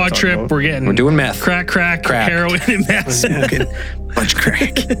next what the fuck I'm pod talking trip, about. we're getting We're doing meth. crack, heroin, and meth. smoking bunch of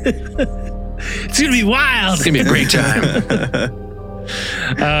crack. It's gonna be wild. It's gonna be a great time.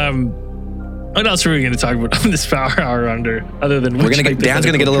 What else are we going to talk about on this power hour other than Dan's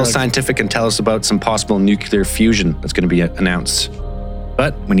gonna get a little scientific and tell us about some possible nuclear fusion that's gonna be announced.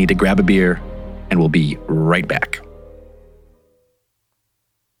 But we need to grab a beer, and we'll be right back.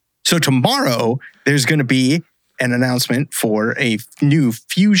 So tomorrow there's going to be an announcement for a new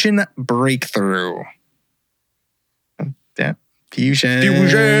fusion breakthrough. Yeah, fusion.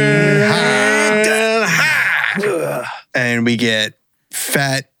 Ha. And we get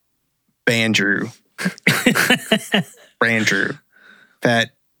Fat Bandrew. Brandrew.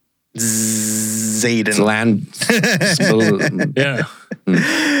 Fat Zayden. Land. Yeah.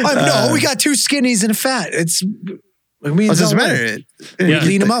 No, we got two skinnies and a fat. It's What does it matter? Yeah.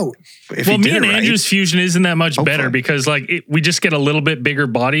 Lean them out. If Well, you me did and it right. Andrew's fusion isn't that much better Hopefully. because we just get a little bit bigger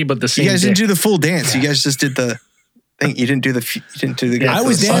body, but the same. You guys didn't dick. do the full dance. You guys just did the thing. You didn't do the. You didn't do the. Yeah, I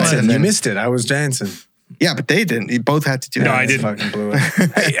was the song, dancing. and You then- missed it. I was dancing. Yeah, but they didn't. You both had to do No, that. I didn't. Fucking blew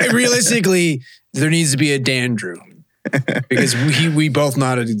it. Hey, realistically, there needs to be a Dan Drew because we both know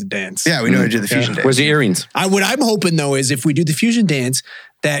how to do the dance. Yeah, we know how to do the fusion dance. Where's the earrings? What I'm hoping though is if we do the fusion dance,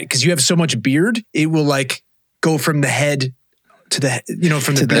 that because you have so much beard, it will like go from the head to the,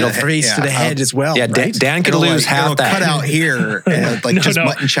 from the the face head, to the yeah. head as well. Yeah, right? Dan could It'll, lose half it'll that. cut out here, and just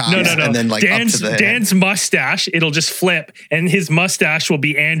mutton chops, and then like Dan's, up to the head. Dan's mustache, it'll just flip, and his mustache will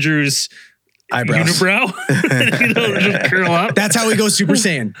be Andrew's Eyebrows. unibrow. It'll just curl up. That's how we go Super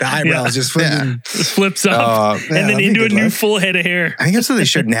Saiyan. The eyebrows just flipping. Just flips up, and then that'd be into a good new luck. full head of hair. I think that's what they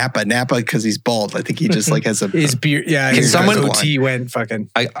showed Nappa because he's bald. I think he just like has a His beard, yeah. His someone- goatee went fucking.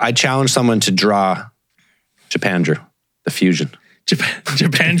 I challenge someone to draw Japandrew, the fusion.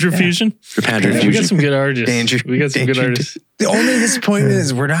 Japan Fusion. Japandrew We got fusion. some good artists. Danger- we got some good danger- artists. The only disappointment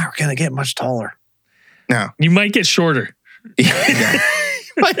is we're not going to get much taller. no. You might get shorter.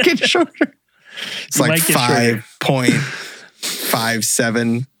 Might get shorter. It's You like might get shorter.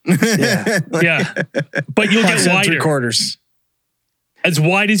 5.57. Yeah. Yeah, but you'll get 5 wider. 3/4. As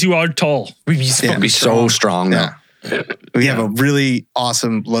wide as you are tall. We'd be so Be so strong though. Yeah. We have a really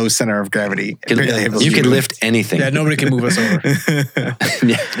awesome low center of gravity. You could lift anything. Yeah, nobody can move us over.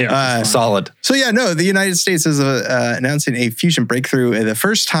 Yeah. Solid. So yeah, no, the United States is announcing a fusion breakthrough. The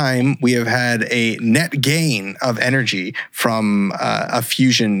first time we have had a net gain of energy from a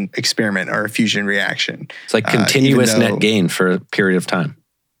fusion experiment or a fusion reaction. It's like even continuous though- net gain for a period of time.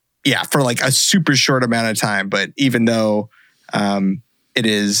 Yeah, for like a super short amount of time. But even though it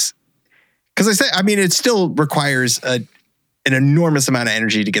is, because it still requires an enormous amount of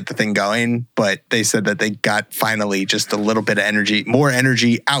energy to get the thing going. But they said that they got finally just a little bit of energy, more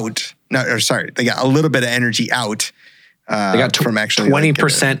energy out. They got a little bit of energy out. They got from actually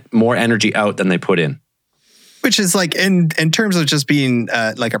 20% more energy out than they put in. which is like in terms of just being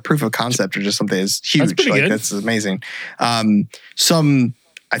like a proof of concept or just something is huge. pretty Like good. that's amazing.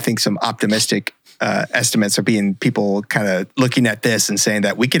 I think some optimistic estimates are being people kind of looking at this and saying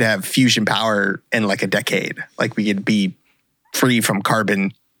that we could have fusion power in like a decade. Like we could be free from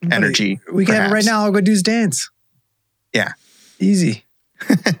carbon energy. We can have it right perhaps. now. I'll go do dance. Yeah. Easy.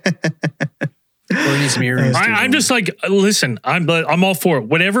 Or need some earrings. too. I'm just like, listen, I'm all for it.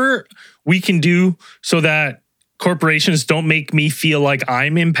 Whatever we can do so that corporations don't make me feel like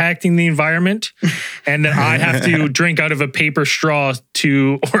I'm impacting the environment and that I have to drink out of a paper straw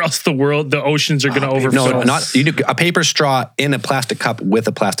or else the oceans are going to overflow. No, you do a paper straw in a plastic cup with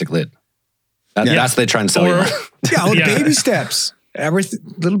a plastic lid. That's what they're trying to sell Or- you. Yeah, Yeah. baby steps.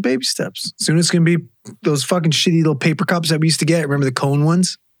 Little baby steps. Soon it's gonna be those fucking shitty little paper cups that we used to get. Remember the cone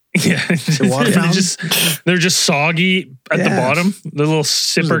ones? Yeah, water they're fountain? just soggy at the Yeah. bottom. The little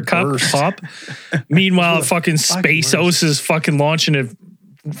sipper the cup worst. pop. Meanwhile, Those are fucking the fucking Spaceos is fucking launching it,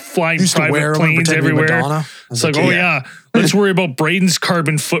 flying Used to wear private 'em and planes pretend to be everywhere. Madonna. It's like, oh yeah, let's worry about Braden's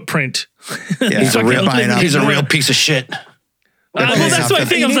carbon footprint. Yeah. He's a real, Fucking he's a living real in- piece of shit. Well, that's my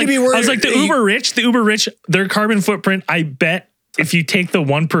thing. You need to be I worried- was like, the Uber rich, their carbon footprint, I bet if you take the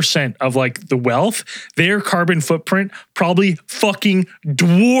 1% of like the wealth, their carbon footprint probably fucking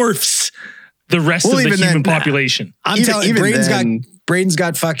dwarfs the rest Well, of the even human then- population. I'm telling you, then- Braden's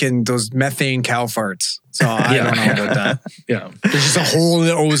got fucking those methane cow farts. So I Yeah. don't know about that. Yeah. There's just a hole in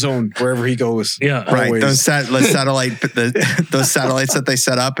the ozone wherever he goes. Yeah. Right, Always. those those satellites that they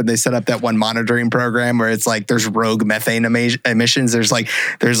set up, and they set up that one monitoring program where it's like there's rogue methane emissions. There's like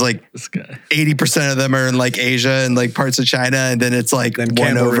This guy. 80% of them are in like Asia and like parts of China, and then it's like Then one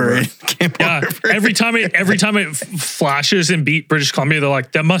Campbell over. River. in Campbell Yeah. River. Every time it flashes and beat British Columbia, they're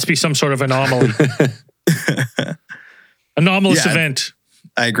like, that must be some sort of anomaly. Anomalous Yeah. event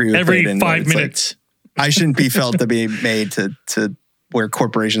I agree with every Braden, that 5 it's like, minutes. I shouldn't be felt to be made to where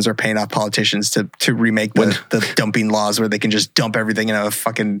corporations are paying off politicians to remake the dumping laws where they can just dump everything in a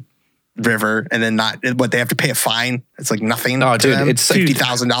fucking river and then not what they have to pay a fine. It's like nothing. Oh, to dude, them. it's-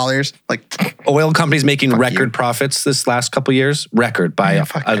 $50,000. Like Oil companies making record you. profits this last couple years, record by Yeah, a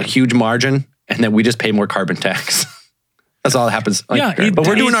fuck yeah. huge margin, and then we just pay more carbon tax. That's all that happens. Like, Yeah. but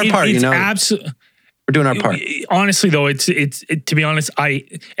we're doing our part, you know. We're doing our part. Honestly, though, it's to be honest,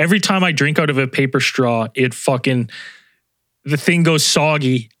 every time I drink out of a paper straw, the thing goes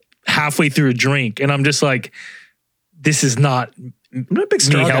soggy halfway through a drink, and I'm just like, this is not. I'm not a big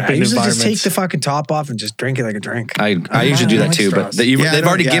straw guy. helping I usually just environments. take the fucking top off and just drink it like a drink. I usually do I that like too, but straws. Yeah, I they've don't-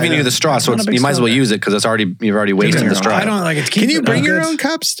 already yeah, I given you don't- the straw, so I'm not a it's, big you might as well straw use it because you've already wasted the straw. I don't like it. Can you bring your Good. own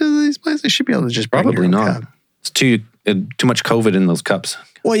cups to these places? You should be able to just bring Probably your own not. cup. It's too much COVID in those cups.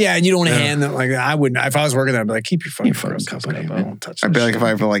 Well, yeah, and you don't want to hand them. Like I wouldn't. If I was working there, I'd be like, keep your fucking fucking gross cup, cup. I man. won't touch. I'd be that like, shit. if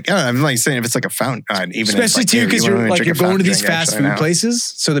I feel like, I'm like saying if it's like a fountain, even Especially if it's like, too, here, because you you're wanna like drink you're a going to fountain these drink, fast actually, food no. places.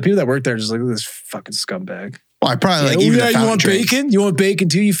 So the people that work there are just like, look at this fucking scumbag. Well, I probably like Yeah, even oh, a yeah, fountain you want drink. bacon? You want bacon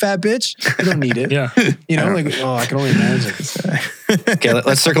too, you fat bitch? You don't need it. Yeah. You know, like, oh, I can only imagine. Okay,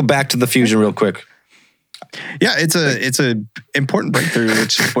 let's circle back to the fusion real quick. Yeah, it's a important breakthrough,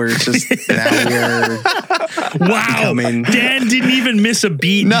 which where it's just now we're Wow. becoming- Dan didn't even miss a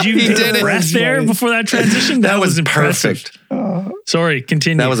beat. No, Did you he take didn't. a breath there before that transition? That was impressive. perfect. Sorry,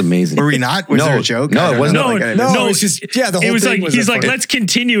 continue. That was amazing. Were we not? Was No, there a joke? no, I it don't wasn't. know, No, like, I no, missed No, it. it's just the whole it was thing like he's like, a let's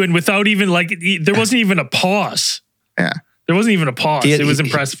continue, and without even like there wasn't even a pause. Yeah. There wasn't even a pause. He- It was he-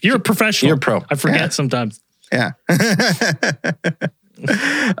 impressive. You're a professional. You're a pro. I forget Yeah. sometimes. Yeah.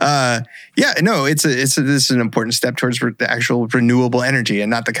 No, this is an important step towards the actual renewable energy, and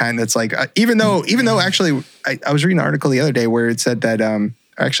not the kind that's like, even though actually I was reading an article the other day where it said that,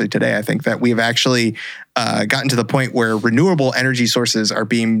 actually today, I think that we have actually gotten to the point where renewable energy sources are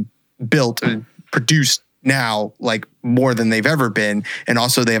being built and produced now, like more than they've ever been. And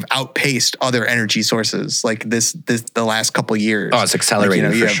also they have outpaced other energy sources like this the last couple of years. Oh, it's accelerating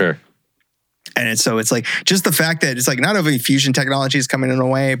Like, you for have- sure. And it's like just the fact that it's like not only fusion technology is coming in a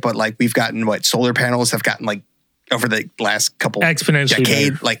way, but like we've gotten solar panels have gotten like over the last couple Exponentially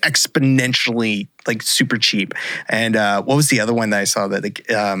decade, better. like exponentially like super cheap. And what was the other one that I saw that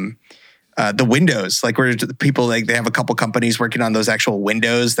the windows, like where people like they have a couple companies working on those actual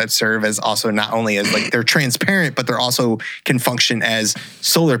windows that serve as also not only as like they're transparent, but they're also can function as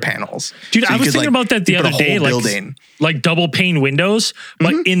solar panels. Dude, So I you was could, thinking like, about that the you put other a day. whole Like, building. like double pane windows,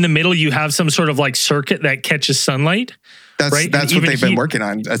 but in the middle you have some sort of like circuit that catches sunlight. That's right? that's And what even they've been heat- working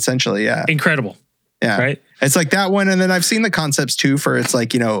on essentially. Yeah. Incredible. Yeah. Right. It's like that one. And then I've seen the concepts too for it's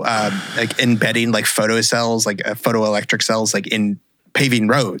like, like embedding like photocells, like photoelectric cells, like in paving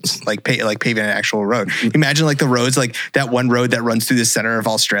roads, like paving an actual road. Imagine like the roads, like that one road that runs through the center of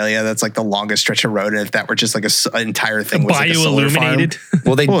Australia. That's like the longest stretch of road. And if that were just like an entire thing was like a solar farm. Bio-illuminated.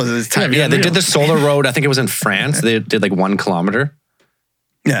 Well, they it's time- yeah, they unreal. did the solar road. I think it was in France. They did like 1 kilometer,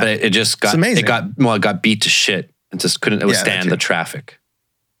 Yeah. but it just got amazing. it got beat to shit. It just couldn't withstand too. the traffic.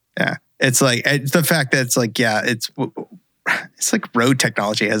 Yeah. It's like the fact that it's like, yeah, it's like road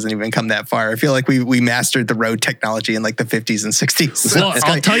technology hasn't even come that far. I feel like we mastered the road technology in like the 50s and 60s. Well,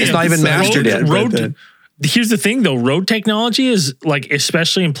 I'll tell you, it's not even mastered yet. Here's the thing though, road technology is like,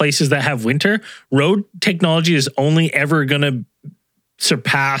 especially in places that have winter, road technology is only ever going to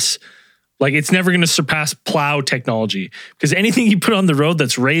surpass, like it's never going to surpass plow technology, because anything you put on the road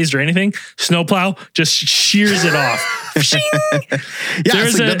that's raised or anything, snowplow just shears it off. Shing! Yeah, There's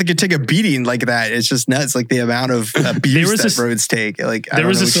it's like a- nothing could take a beating like that. It's just nuts. Like the amount of abuse was that a- roads take. Like I there don't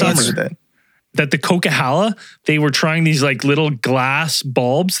was know a what you want summer- with it. that the Coquihalla, they were trying these like little glass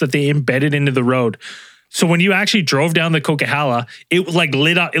bulbs that they embedded into the road. So when you actually drove down the Coquihalla, it like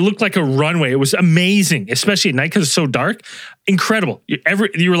lit up. It looked like a runway. It was amazing, especially at night because it's so dark. Incredible.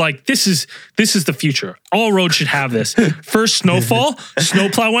 You were like, this is the future. All roads should have this. First snowfall,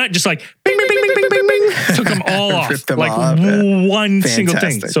 snowplow went just like bing, bing, bing, bing, bing, bing, bing. Took them all off. Ripped them like off, yeah. one single thing.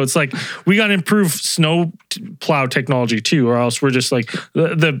 Fantastic. So it's like, we got to improve snow plow technology too, or else we're just like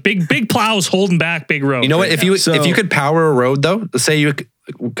the big plows holding back big roads. You know what? right If now. you could power a road though, let's say you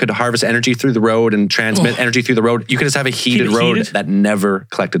could harvest energy through the road and transmit energy through the road, you could just have a heated Keep it road heated? that never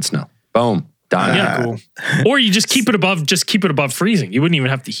collected snow. Boom. Done. Yeah, cool. or you just keep it above freezing. You wouldn't even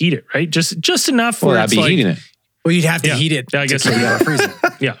have to heat it, right? Just enough Well, where that'd it's be like, heating it. Well, you'd have to Yeah. heat it. Yeah, I guess to so, keep it yeah. out of freezing.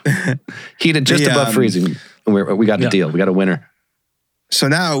 yeah. Heated just The, above freezing. And we got a yeah. deal. We got a winner. So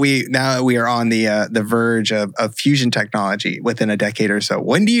now we are on the verge of fusion technology within a decade or so.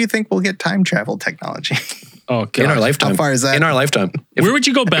 When do you think we'll get time travel technology? Oh god. In our lifetime. How far is that? In our lifetime. Where would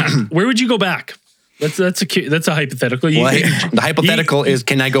you go back? Where would you go back? That's a hypothetical. Well, the hypothetical is,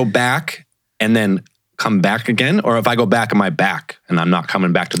 can I go back and then come back again? Or if I go back, am I back and I'm not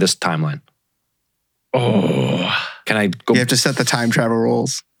coming back to this timeline? Oh, Can I go? You have to set the time travel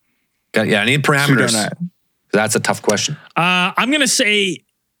rules. Yeah, I need So you don't parameters. know. That's a tough question. I'm gonna say,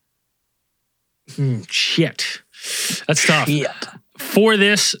 shit. That's tough. For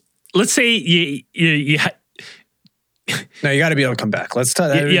this, let's say you No, you got to be able to come back. Let's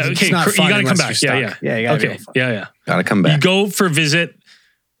talk. yeah, It's okay, not you fun gotta come unless back. you're Yeah, stuck. You gotta be okay, able to- yeah. Gotta come You back. go for visit.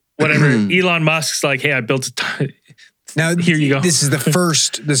 Whatever. Elon Musk's like, hey, I built a. Now, Here you go. This is the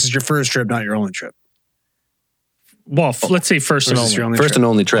first. This is your first trip, not your only trip. Well, let's say first and This is only. your only First trip. and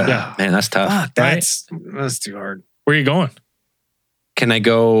only trip. Yeah. Man, that's tough. Ah, that's too hard. Where are you going? Can I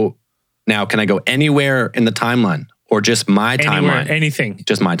go now? Can I go anywhere in the timeline or just my Anywhere, timeline? anything.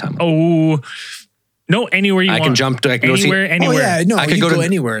 Just my timeline. Oh, no, anywhere you I want. can jump to. I can go see. anywhere, anywhere. Oh yeah, no, I could you go go to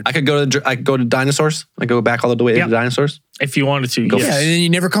anywhere. I could go to dinosaurs. I go back all the way Yeah. to dinosaurs. If you wanted to. Go yes. Yeah, and then you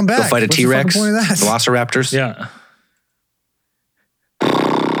never come back. Go fight a What's the fucking T-Rex, point of that? velociraptors. Yeah.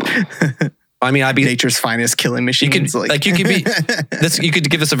 I mean, I'd be. Nature's finest killing You machines. could you could be this. You could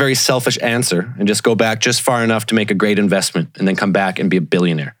give this a very selfish answer and just go back just far enough to make a great investment and then come back and be a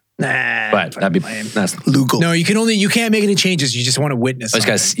billionaire. Nah, But that'd be lame. that's. Legal. No, you can't make any changes. You just want to witness. Those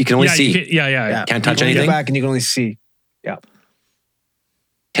something. guys, you can only yeah, see. yeah. Can't touch you can anything. Go back and you can only see. Yeah.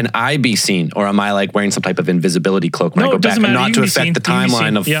 Can I be seen, or am I like wearing some type of invisibility cloak when I No, go it back, doesn't and matter. not You to can be affect seen. the You can be timeline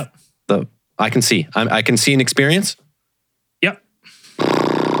seen. of Yep. the? I can see. I can see an experience. Yep.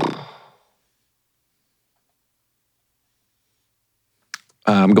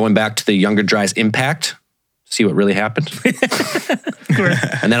 I'm going back to the Younger Dry's impact. See what really happened,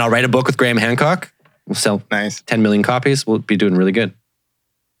 and then I'll write a book with Graham Hancock. We'll sell Nice. 10 million copies. We'll be doing really good.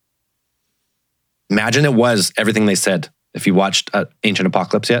 Imagine it was everything they said. If you watched Ancient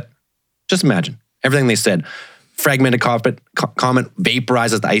Apocalypse yet, just imagine everything they said. Fragmented comet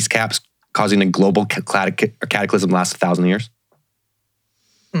vaporizes the ice caps, causing a global cataclysm lasts 1,000 years.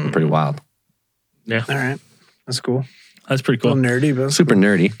 Pretty wild. Yeah, All right. That's cool. that's pretty A cool. little nerdy, but Super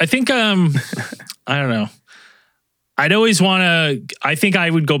nerdy. I think I don't know. I'd always want to. I think I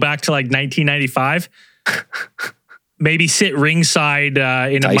would go back to like 1995. Maybe sit ringside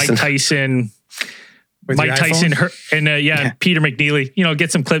in a Mike Tyson. With Mike your Tyson iPhone? and Peter McNeely. You know,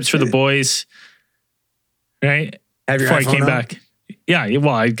 get some clips for the boys. Right Have your before I iPhone came out? back. Yeah,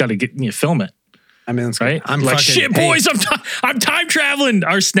 well, I got to film it. I mean, that's Right? good. I'm like, fucking, shit, hey, boys, I'm time traveling.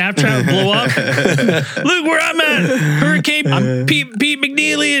 Our Snapchat blow up. Look where I'm at. Hurricane, I'm Pete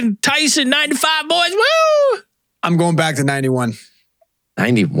McNeely and Tyson, 95 boys. Woo! I'm going back to 91.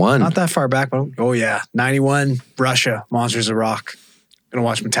 91. Not that far back, but oh yeah. 91, Russia, Monsters of Rock. Gonna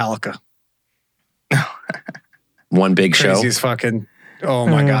watch Metallica. One big show. Craziest fucking, oh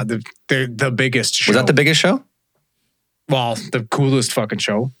my God. The biggest show. Was that the biggest show? Well, the coolest fucking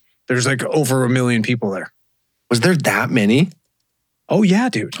show. There's like over 1 million people there. Was there that many? Oh yeah,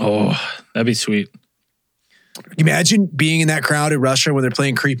 dude. Oh, that'd be sweet. Imagine being in that crowd in Russia when they're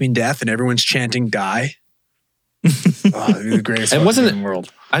playing Creeping Death and everyone's chanting "Die." Oh, that'd be the greatest. It fucking wasn't- thing in the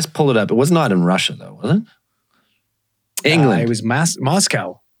world. I just pulled it up. It was not in Russia though, was it? England. It was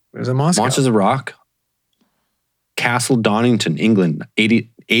Moscow. It was in Moscow. Monsters of Rock. Castle Donington, England, 80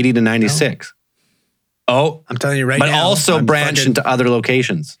 to 96. Oh, I'm telling you right but now. also I'm branched fucking- into other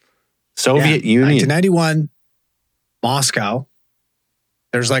locations. Soviet Yeah, Union. 1991, Moscow.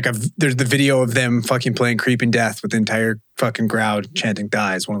 There's the video of them fucking playing Creeping Death with the entire fucking crowd chanting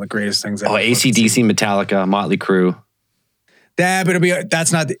 "Die." It's one of the greatest things. Oh, AC/DC, Metallica, Motley Crue. Yeah, but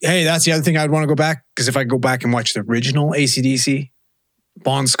that's the other thing I'd want to go back, because if I go back and watch the original AC/DC,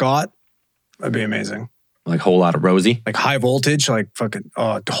 Bon Scott, that'd be amazing. Like Whole Lot of Rosie. Like High Voltage, like fucking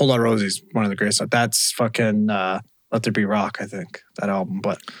A Whole Lot of Rosie's one of the greatest. That's fucking Let There Be Rock, I think, that album.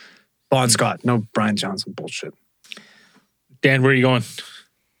 But Bon Scott, no Brian Johnson bullshit. Dan, where are you going?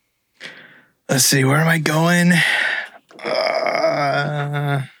 Let's see. Where am I going? Who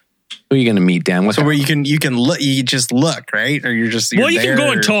are you going to meet, Dan? What's So where you can look, you just look, right? Or you're Well, you can there,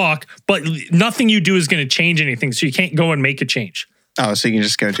 go and or- talk, but nothing you do is going to change anything. So you can't go and make a change. Oh, so you can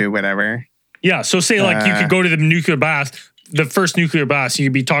just go to whatever. Yeah. So say like you could go to the nuclear blast, the first nuclear blast. You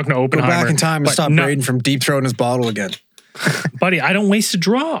could be talking to Go Oppenheimer. back in time and but stop no- Braden from deep throating his bottle again. buddy. I don't waste a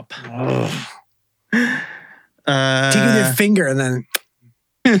drop. Take with your finger and then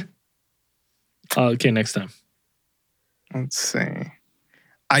Okay, next time. Let's see.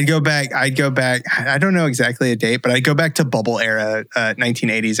 I'd go back. I don't know exactly a date, but I'd go back to bubble era,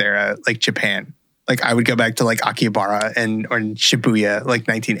 1980s era, like Japan. Like I would go back to like Akihabara or Shibuya, like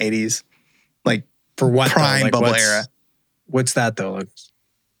 1980s, like for what though? prime Like, bubble what's- era. What's that though? Like,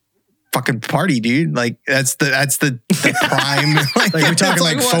 Fucking party, dude. Like that's the prime. like we're that's talking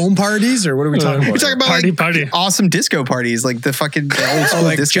like what- foam parties, or what are we talking about? We're talking about Party. awesome disco parties, like the fucking old school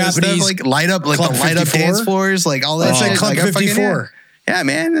like disco Japanese stuff, like light up, like Club the light up 54? dance floors, like all that That's shit. like Club I fucking- 54, Yeah,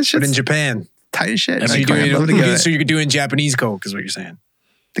 man, that but in shit's Japan. tight as shit. That's So, Like, what I'd you love to go to so you could do in Japanese Coke, is what you're saying.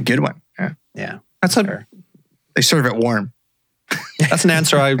 the good one. Yeah, Yeah. That's they serve it warm. That's an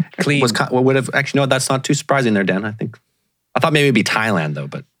answer I Clean. would have actually. No, that's not too surprising there, Dan. I thought maybe it'd be Thailand though,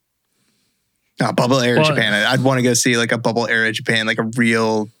 but No, bubble era Well- Japan. I'd want to go see like a bubble era Japan, like a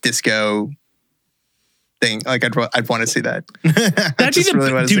real disco thing. Like I'd want to see that. I That'd be just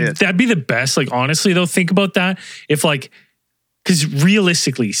really want to see dude. it. That'd be the best. Like honestly, though, think about that. If like, because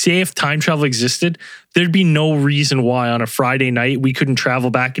realistically, say if time travel existed, there'd be no reason why on a Friday night we couldn't travel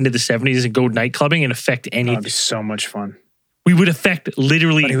back into the 70s and go night clubbing and affect That'd anything. be so much fun. We would affect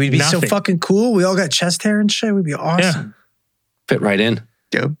literally Buddy, we'd be nothing. so fucking cool. We all got chest hair and shit. We'd be awesome. fit right in.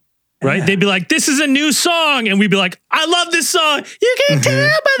 Dope. Right? Yeah. They'd be like, "This is a new song," and we'd be like, "I love this song. You can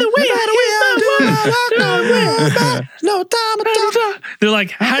tell by the way I No time. They're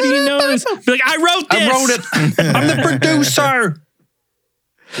like, "How do you know this?" Be like, "I wrote this. I wrote it. I'm the producer.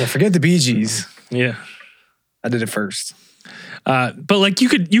 Yeah, forget the Bee Gees. Yeah. I did it first. But like you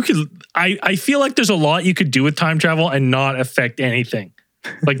could, I feel like there's a lot you could do with time travel and not affect anything.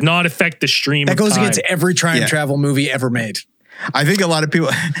 Like not affect the stream That of goes time. against every time Yeah. travel movie ever made. I think a lot of people.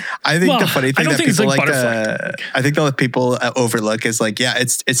 I think Well, the funny I thing don't that think it's people like like. butterfly. I think that people overlook is like, yeah,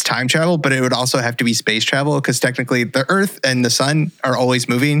 it's time travel, but it would also have to be space travel because technically the Earth and the Sun are always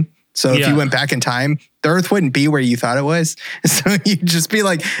moving. So if Yeah. you went back in time, the Earth wouldn't be where you thought it was. So you'd just be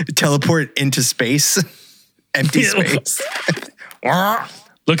like teleport into space, empty space.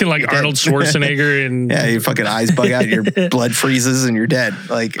 Looking like Arnold Schwarzenegger and Yeah, your fucking eyes bug out, your blood freezes, and you're dead.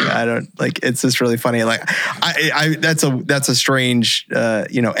 Like I don't like. It's just really funny. Like I that's a strange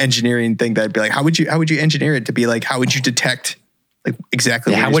engineering thing. That'd be like, how would you engineer it to be like? How would you detect like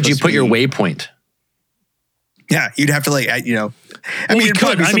exactly? Yeah, where how you're would you supposed put to your be? witch? Yeah, you'd have to like I Well, mean, we it'd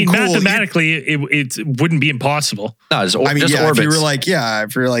probably could. be I some mean, cool- mathematically, it wouldn't be impossible. No, just, I mean, just yeah, orbits. if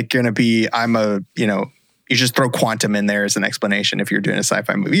you're like gonna be, you just throw quantum in there as an explanation if you're doing a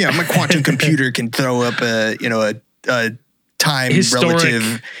sci-fi movie. Yeah, my quantum computer can throw up a time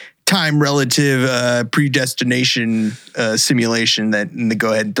Historic. relative predestination simulation that and they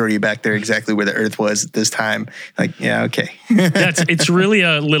go ahead and throw you back there exactly where the Earth was at this time. Like, yeah, okay. It's really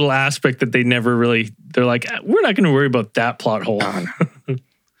a little aspect that they never really. They're like, we're not going to worry about that plot hole.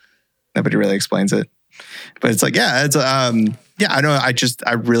 Nobody really explains it, but it's like, yeah, it's yeah, I know.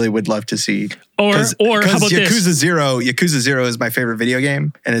 I really would love to see. Or how about Yakuza this? Yakuza 0 is my favorite video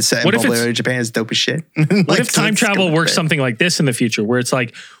game, and it's set What in if it's- Bulgaria, Japan. It's dope as shit. What if time travel works something like this in the future, where it's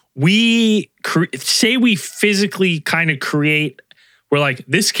like say we physically kind of create, we're like,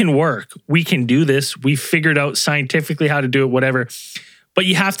 this can work, we can do this, we figured out scientifically how to do it, whatever, but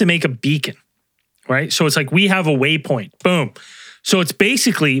you have to make a beacon, right? So it's like we have a waypoint, boom. So it's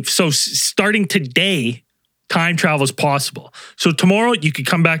basically, starting today, time travel is possible. So tomorrow you could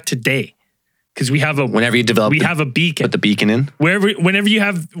come back today because we have a Whenever you develop, have a beacon. put the beacon in. Whenever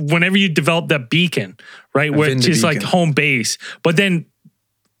you develop that beacon, right, where it's just like beacon. home base, but then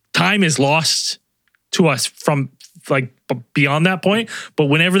time is lost to us from like beyond that point. But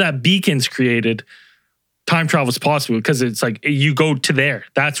whenever that beacon's created, time travel is possible because it's like you go to there.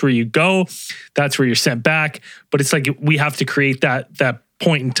 That's where you go. That's where you're sent back. But it's like we have to create that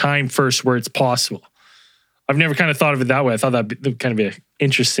point in time first where it's possible. I've never kind of thought of it that way. I thought that'd be kind of be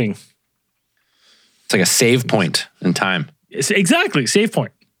interesting. It's like a save point in time. Exactly, save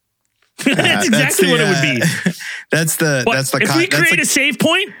point. That's exactly what it would be. That's the But that's the if con- we that's create like- a save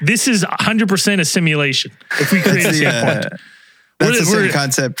point, this is 100% a simulation. If we create a that's save the, point. that's the We're- same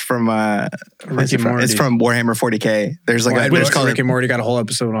concept from what's it and from? Morty. It's from Warhammer 40K. There's like Rick, it's called Rick and Morty got a whole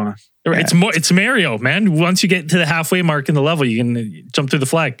episode on it. It's Mario, man. Once you get to the halfway mark in the level, you can jump through the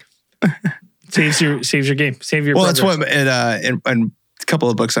flag. saves your game. Save your. well, that's progress. what in a couple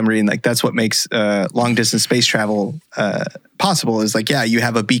of books I'm reading, like that's what makes long distance space travel possible is like, yeah, you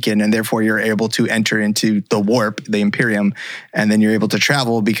have a beacon and therefore you're able to enter into the warp, the Imperium, and then you're able to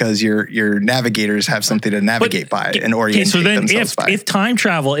travel because your navigators have something to navigate by and orientate so then themselves by. if time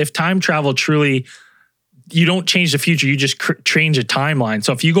travel truly, you don't change the future, you just change a timeline.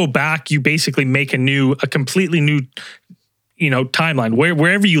 So if you go back, you basically make a completely new timeline.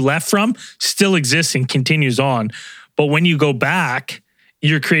 Wherever you left from still exists and continues on. But when you go back,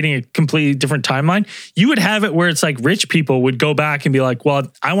 you're creating a completely different timeline. You would have it where it's like rich people would go back and be like,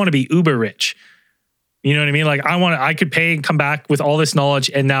 well, I want to be uber rich. You know what I mean? Like I could pay and come back with all this knowledge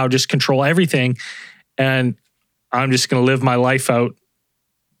and now just control everything. And I'm just going to live my life out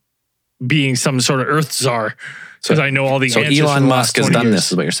being some sort of earth czar because I know all the So answers. for Elon the Musk last has 20 done years.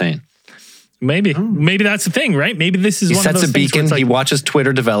 this, is what you're saying. Maybe that's the thing, right? Maybe this is He one of sets those a things where beacon. it's like, He watches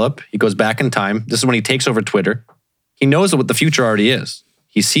Twitter develop. He goes back in time. This is when he takes over Twitter. He knows what the future already is.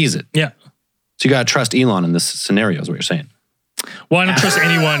 He sees it. yeah. So you got to trust Elon in this scenario is what you're saying. Well, I don't trust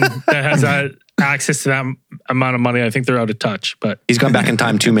anyone that has that access to that amount of money. I think they're out of touch. But He's gone back in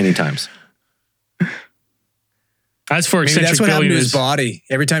time too many times. as for Maybe eccentric that's what happened to his billionaires, body.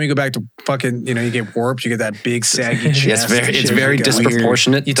 Every time you go back to fucking, you get warped, you get that big saggy chest. It's very You get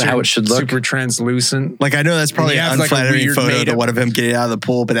disproportionate weird- to how it should look. Super translucent. like I know that's probably you an have, like, a unflattering weird photo made to up- one of him getting out of the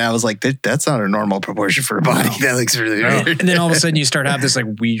pool, but I was like, that's not a normal proportion for a body. That looks really weird. And then all of a sudden you start to have this like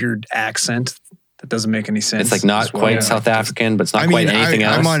weird accent that doesn't make any sense. It's like not as well. quite South African, but it's not quite anything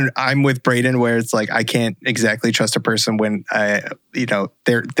else. I'm with Braden where it's like I can't exactly trust a person when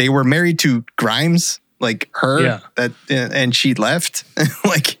they were married to Grimes, like her, Yeah. and she left.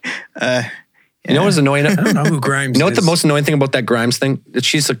 Like, You know what's annoying? I don't know who Grimes You know what the is. most annoying thing about that Grimes thing? That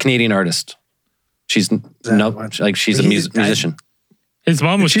she's a Canadian artist. She's what? like she's a musician. his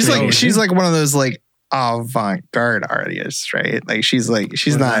mom was. she's Canadian. like one of those like avant-garde artists, right? Like she's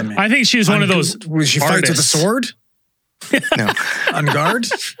not. I think she was one of those. Was she fights with a artists. sword? No. On guard?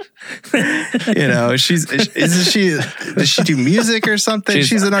 You know, does she do music or something?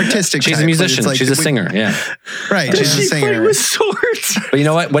 She's an artistic She's type, a but musician. it's like She's a singer. Yeah. Right. She's a She played singer. with swords. But you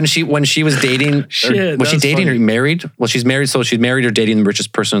know what? When she was dating, Shit, was she that's dating funny. or married? Well, she's married. So she's married or dating the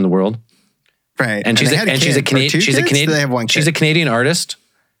richest person in the world. Right. And she's they a, had and she's a kid, or Canadian. two She's a kids? Canadian. They have one kid. She's a Canadian artist,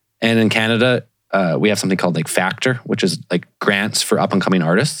 and in Canada, we have something called like Factor, which is like grants for up and coming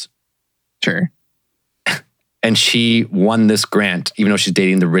artists. Sure. And she won this grant, even though she's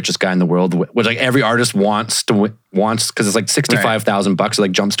dating the richest guy in the world, which like every artist wants because it's like $65,000 to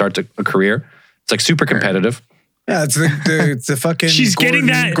like jumpstart a career. It's like super competitive. Yeah, it's the fucking. She's getting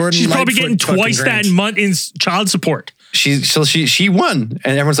that. She's probably getting twice that month in child support. She won,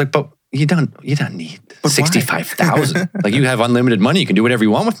 and everyone's like, but you don't need But why? $65,000. Like you have unlimited money, you can do whatever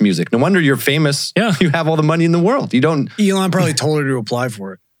you want with music. No wonder you're famous. Yeah. You have all the money in the world. You don't. Elon probably told her to apply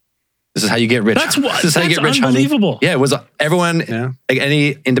for it. This is how you get rich. That's what. This is how you That's get rich, unbelievable. honey. Yeah, it was everyone. Yeah. Like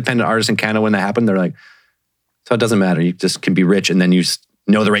any independent artist in Canada when that happened, they're like, so it doesn't matter. You just can be rich, and then you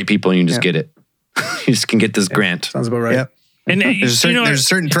know the right people, and you just get it. You just can get this grant. Sounds about right. Yep. And There's a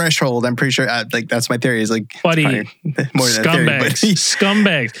certain threshold. I'm pretty sure. Like that's my theory. Is like buddy, more than a theory, but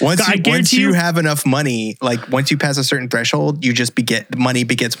scumbags. Once I you, guarantee once you have enough money, like once you pass a certain threshold, you just money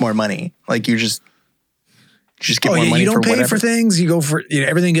begets more money. Like you just get more money you don't for pay whatever. for things. You go for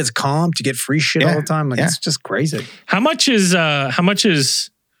everything gets comped. You get free shit all Yeah. the time. Like Yeah. it's just crazy. How much is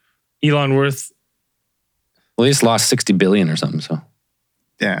Elon worth? Well, he's lost 60 billion or something. So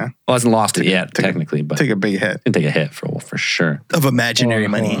Yeah, well, hasn't lost it yet took a- technically, but took a big hit didn't take a hit for sure. of imaginary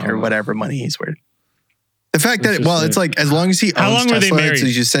money Oh. or whatever money he's worth. The fact that Interesting. it's like as long as he How owns long were they Tesla, married?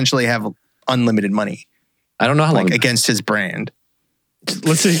 you essentially have unlimited money, I don't know how long. like against his brand.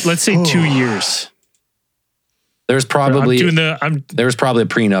 Let's say 2 years. There's probably I'm there was probably a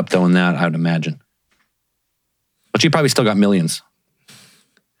prenup though in that, I would imagine. But she probably still got millions.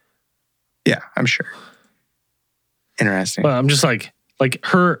 Yeah, I'm sure. Interesting. Well, I'm just like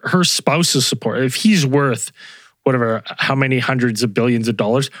her spouse's support. If he's worth whatever, how many hundreds of billions of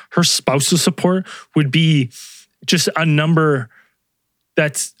dollars, her spouse's support would be just a number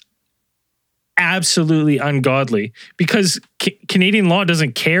that's absolutely ungodly because Canadian law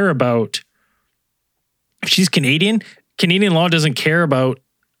doesn't care about, if she's Canadian law doesn't care about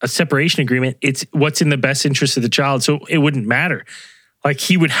a separation agreement. It's what's in the best interest of the child. So it wouldn't matter. Like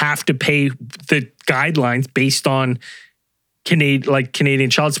he would have to pay the guidelines based on Canadian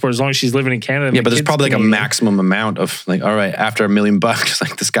child support as long as she's living in Canada. Yeah, The but there's kid's probably like a Canadian. maximum amount of like, all right, after $1 million,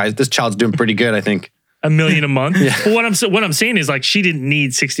 like this child's doing pretty good, I think. $1 million a month. But what I'm saying is like she didn't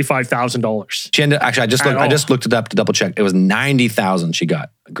need $65,000. She ended actually I just looked it up to double check. It was 90,000 she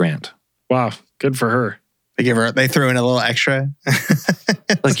got a grant. Wow, good for her. They threw in a little extra.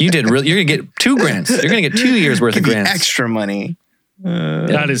 Like you're gonna get 2 grants. You're gonna get 2 years worth of Give you grants. extra money.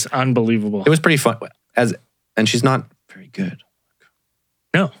 That is unbelievable. It was pretty fun. And she's not very good.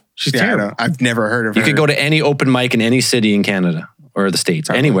 No, she's Yeah, I terrible. know. I've never heard of You her. could go to any open mic in any city in Canada or the States,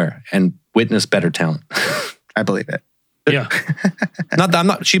 anywhere, and witness better talent. I believe it. Yeah.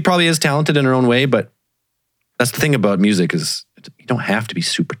 She probably is talented in her own way, but that's the thing about music is you don't have to be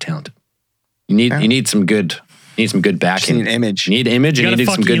super talented. You need some good Just backing. need an image. You need image You and you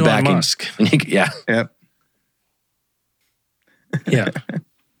gotta need some fuck good Elon backing. Musk. Yeah. Yep. Yeah.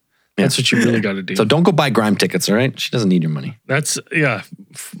 That's what you really got to do. So don't go buy Grime tickets, all right? She doesn't need your money. That's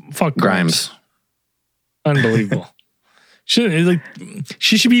fuck Grimes. Unbelievable. She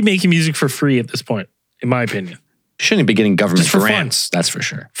should be making music for free at this point, in my opinion. She shouldn't be getting government Just for fun. grants, that's for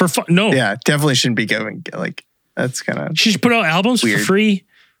sure. For fun. No. Yeah, definitely shouldn't be going like that's kind of She should put out albums Weird. for free.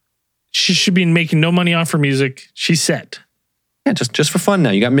 She should be making no money off her music. She's set. Yeah, just for fun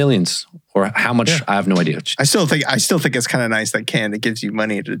now. You got millions. Or how much, I have no idea. I still think it's kind of nice that Canada gives you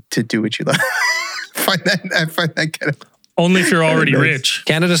money to do what you love. I find that kind of Only if you're already Nice. rich.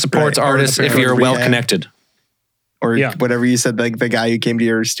 Canada supports Right. artists Or if the- you're yeah. well connected. or Yeah. whatever you said, like the guy who came to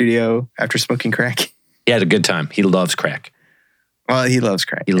your studio after smoking crack. He had a good time. He loves crack. Well, he loves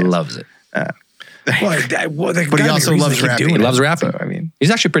crack. He yes. loves it. But he also loves rapping. He loves rapping. So, I mean,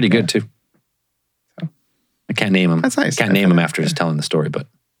 He's actually pretty good too. I can't name him. That's nice. Can't name him after just telling the story, but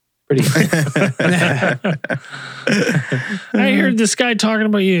pretty good. I heard this guy talking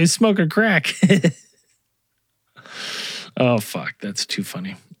about you smoking crack. Oh, fuck. That's too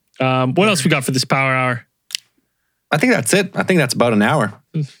funny. What else we got for this power hour? I think that's it. I think that's about an hour.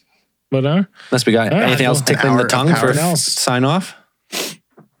 What hour? Unless we got All right, anything else well, tickling an the hour tongue of for power a sign off.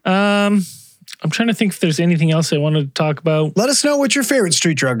 I'm trying to think if there's anything else I wanted to talk about. Let us know what your favorite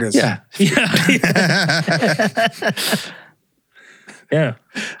street drug is. Yeah. Yeah.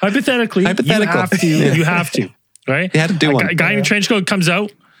 Hypothetically, Hypothetical. you have to. right? They had to do one. A guy in a trench coat comes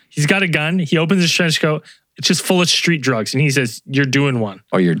out. He's got a gun. He opens his trench coat. It's just full of street drugs. And he says, you're doing one.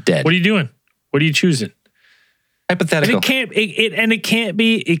 Or you're dead. What are you doing? What are you choosing? Hypothetical. And it can't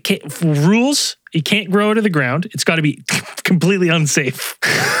be rules. It can't grow to the ground. It's got to be completely unsafe,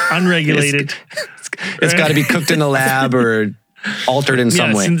 unregulated. It's got to be cooked in a lab or altered in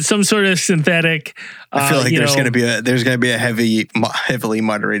some way. Some sort of synthetic. I feel like there's gonna be a heavily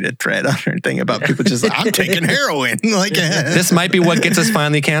moderated thread on her thing about people just I'm taking heroin. Like this might be what gets us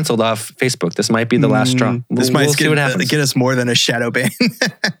finally canceled off Facebook. This might be the last straw. This We'll might see what happens. get us more than a shadow ban.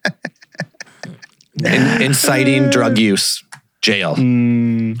 Inciting drug use, jail.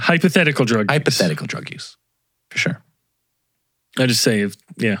 Hypothetical drug use. Hypothetical drug use, for sure. I just say,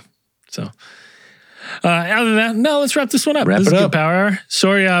 yeah. So, other than that, no, let's wrap this one up. Wrap this it is a up. good power hour.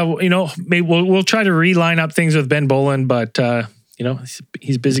 Sorry, maybe we'll try to reline up things with Ben Bolin, but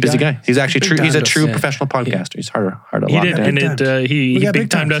he's a busy Guy. He's actually true. He's a true yeah. professional podcaster. He's hard to He lock did, down. and he got big big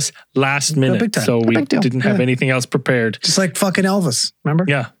timed times. us last minute, time. so we big deal. didn't have anything else prepared. Just like fucking Elvis, remember?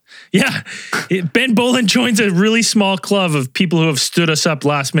 Yeah. Ben Bolin joins a really small club of people who have stood us up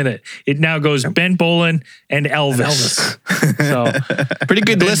last minute. It now goes Ben Bolin and Elvis. So Pretty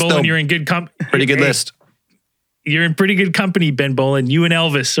good Ben list, Bolin, though. you're in good company. Pretty good list. You're in pretty good company, Ben Bolin. You and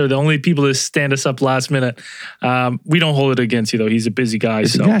Elvis are the only people that stand us up last minute. We don't hold it against you though. He's a busy guy,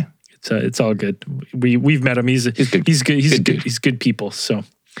 Busy so guy. it's all good. We've met him. He's good. He's good. He's good people. So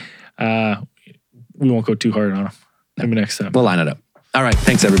we won't go too hard on him. Maybe next time. We'll line it up. All right.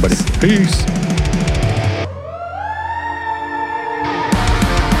 Thanks, everybody. Peace.